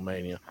year's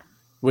WrestleMania,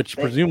 which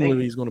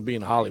presumably he's going to be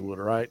in Hollywood,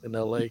 right? In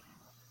L.A.?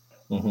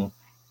 Mm-hmm.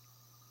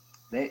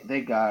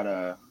 They got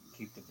to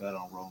keep the bet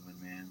on Roman,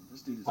 man.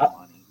 This dude is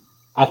money.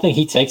 I think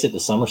he takes it to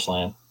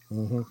SummerSlam.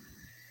 Mm-hmm.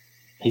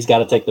 He's got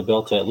to take the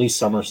belt to at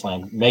least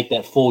SummerSlam. Make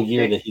that full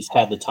year that he's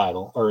had the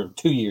title, or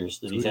 2 years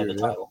that he's had the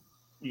title.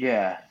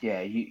 Yeah,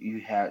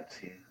 you had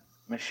to.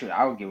 Make sure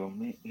I would give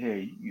him here.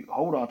 You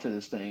hold on to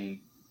this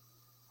thing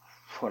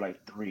for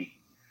like 3.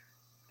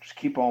 Just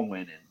keep on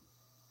winning.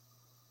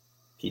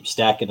 Keep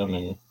stacking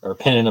them or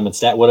pinning them and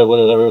stack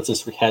whatever. What's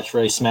this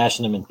catchphrase?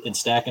 Smashing them and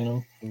stacking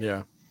them.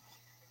 Yeah.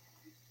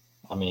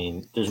 I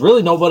mean, there's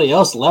really nobody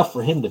else left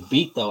for him to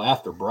beat though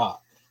after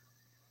Brock.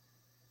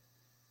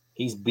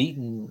 He's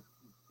beaten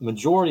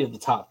majority of the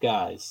top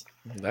guys.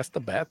 That's the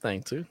bad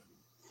thing too.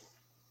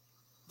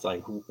 It's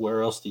like,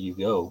 where else do you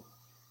go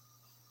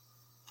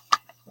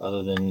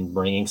other than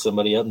bringing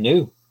somebody up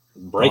new?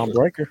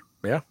 Breaker.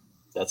 Yeah.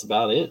 That's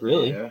about it,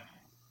 really.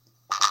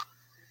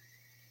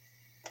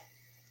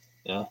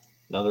 Yeah.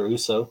 Another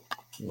Uso.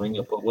 Bring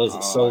up, what is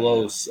it?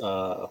 Solos.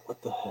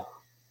 What the hell?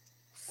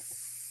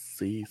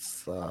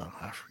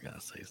 I forgot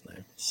to say his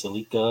name.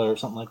 Celica or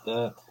something like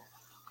that.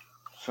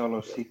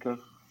 Solo Sika.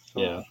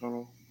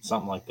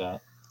 Something like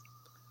that.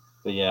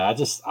 But yeah,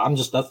 that's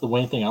the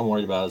one thing I'm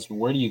worried about is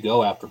where do you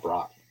go after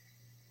Brock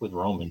with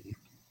Roman?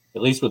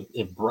 At least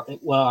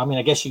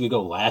I guess you could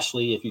go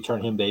Lashley if you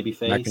turn him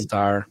babyface.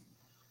 McIntyre,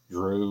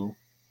 Drew,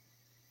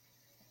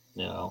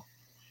 and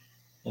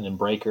then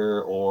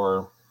Breaker,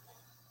 or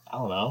I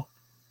don't know,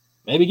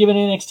 maybe give an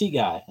NXT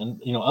guy, and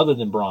other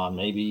than Braun,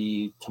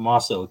 maybe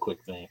Tommaso a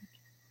quick thing,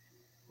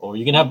 or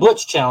you can have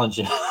Butch challenge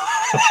him.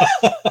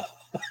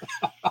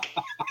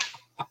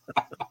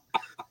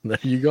 There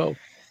you go.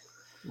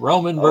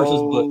 Roman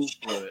versus Butch.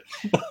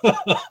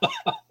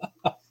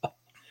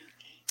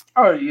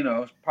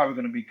 It's probably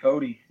going to be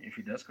Cody if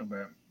he does come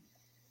back.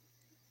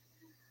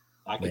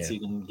 I could see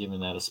them giving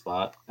that a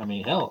spot. I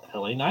mean, hell,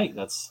 LA Knight,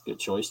 that's a good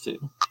choice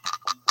too.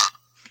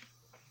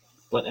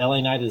 But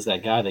LA Knight is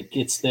that guy that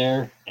gets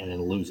there and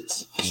then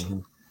loses. Mm-hmm.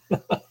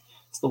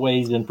 It's the way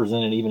he's been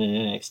presented even in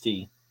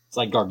NXT. It's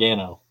like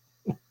Gargano.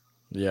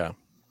 Yeah.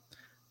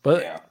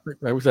 But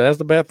like we said, that's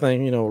the bad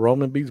thing.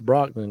 Roman beats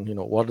Brock. Then,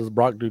 what does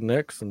Brock do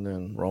next? And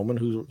then Roman,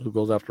 who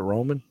goes after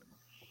Roman?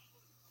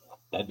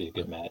 That'd be a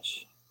good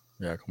match.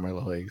 Yeah,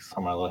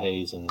 Carmelo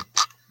Hayes and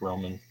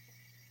Roman.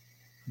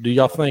 Do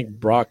y'all think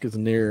Brock is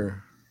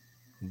near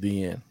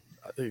the end?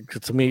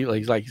 Because to me,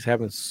 he's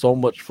having so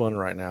much fun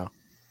right now.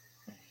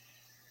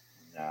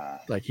 Nah.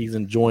 Like he's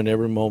enjoying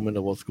every moment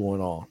of what's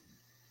going on.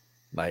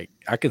 Like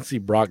I can see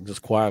Brock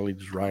just quietly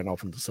just riding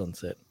off into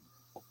sunset.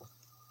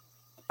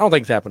 I don't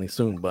think it's happening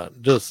soon,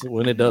 but just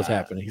when it does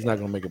happen, he's not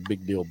going to make a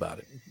big deal about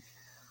it.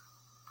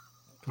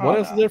 What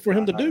else is there for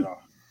him to not at do?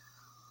 all.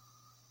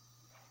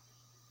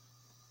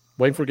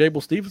 Waiting for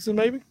Gable Stevenson,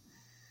 maybe?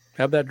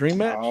 Have that dream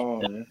match?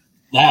 Oh,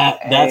 yeah.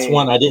 That's Hey.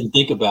 one I didn't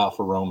think about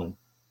for Roman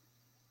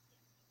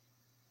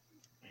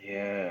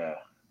Yeah.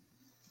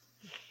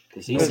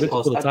 because He's he's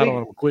Because supposed put a to. title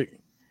think- on him quick.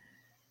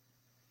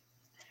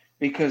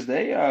 Because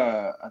they,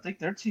 I think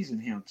they're teasing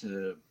him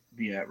to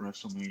be at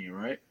WrestleMania,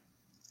 right?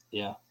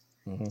 Yeah,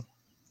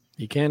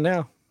 He can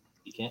now.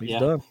 he can't. He's Yeah,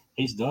 done.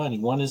 he's done. He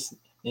won his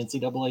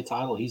NCAA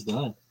title. He's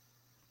done.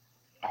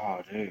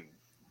 Oh, dude.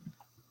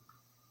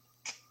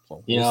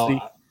 So You we'll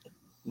know,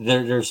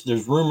 see.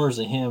 there's rumors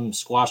of him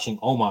squashing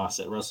Omos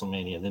at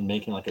WrestleMania, then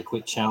making like a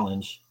quick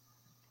challenge,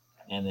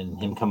 and then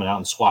him coming out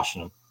and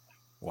squashing him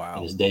in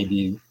Wow. his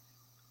debut.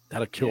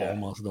 That'll kill Yeah.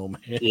 almost though,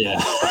 man.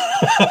 Yeah.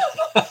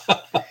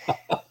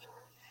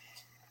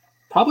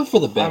 Probably for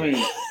the I better.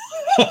 mean,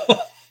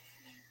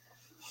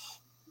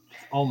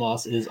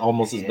 Omos is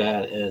almost as Yeah.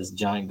 bad as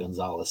Giant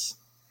Gonzalez.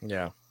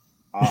 Yeah.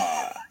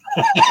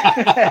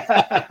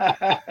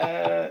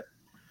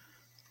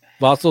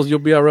 Vassos, you'll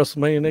be at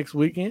WrestleMania next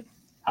weekend.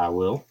 I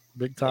will.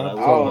 Big I time.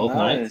 will. Oh, both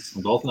nights.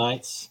 nice. Both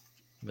nights.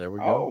 There we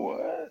oh, go.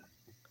 what?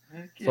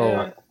 Heck So,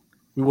 yeah.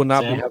 We will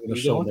not Sam, be having a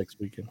you show going? next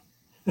weekend.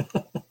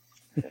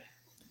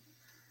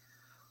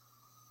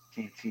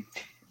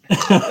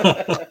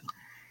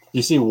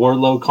 You see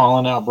Wardlow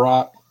calling out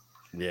Brock?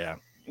 Yeah.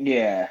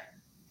 Yeah.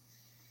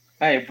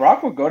 Hey,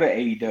 Brock will go to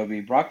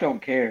AEW. Brock don't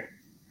care.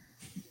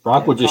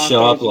 Brock would just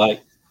show up Contos-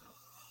 like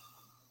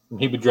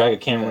he would drag a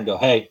camera and go,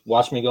 "Hey,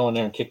 watch me go in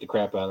there and kick the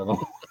crap out of him."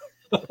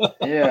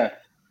 Yeah.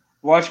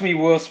 Watch me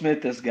Will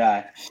Smith this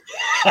guy.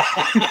 Does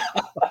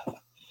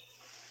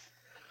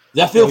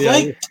that feel Yeah,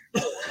 fake?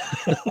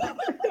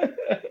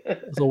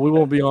 So we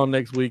won't be on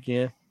next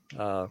weekend.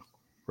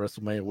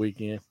 WrestleMania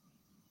weekend.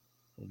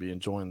 We'll be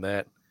enjoying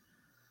that.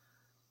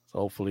 So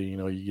hopefully,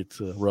 you get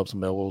to rub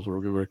some elbows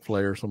with Ric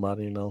Flair or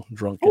somebody,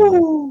 drunk in a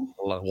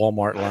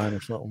Walmart line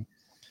or something.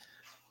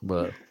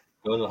 But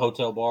Go to the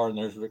hotel bar and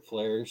there's Ric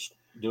Flair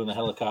doing the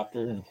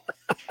helicopter. And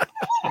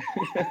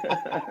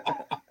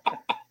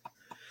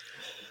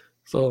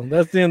so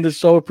that's the end of the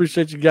show.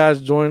 Appreciate you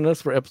guys joining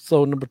us for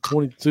episode number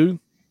 22.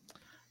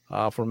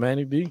 For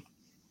Manny D.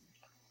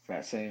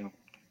 Fat Sam.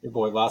 your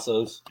boy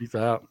Vassos. Peace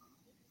out.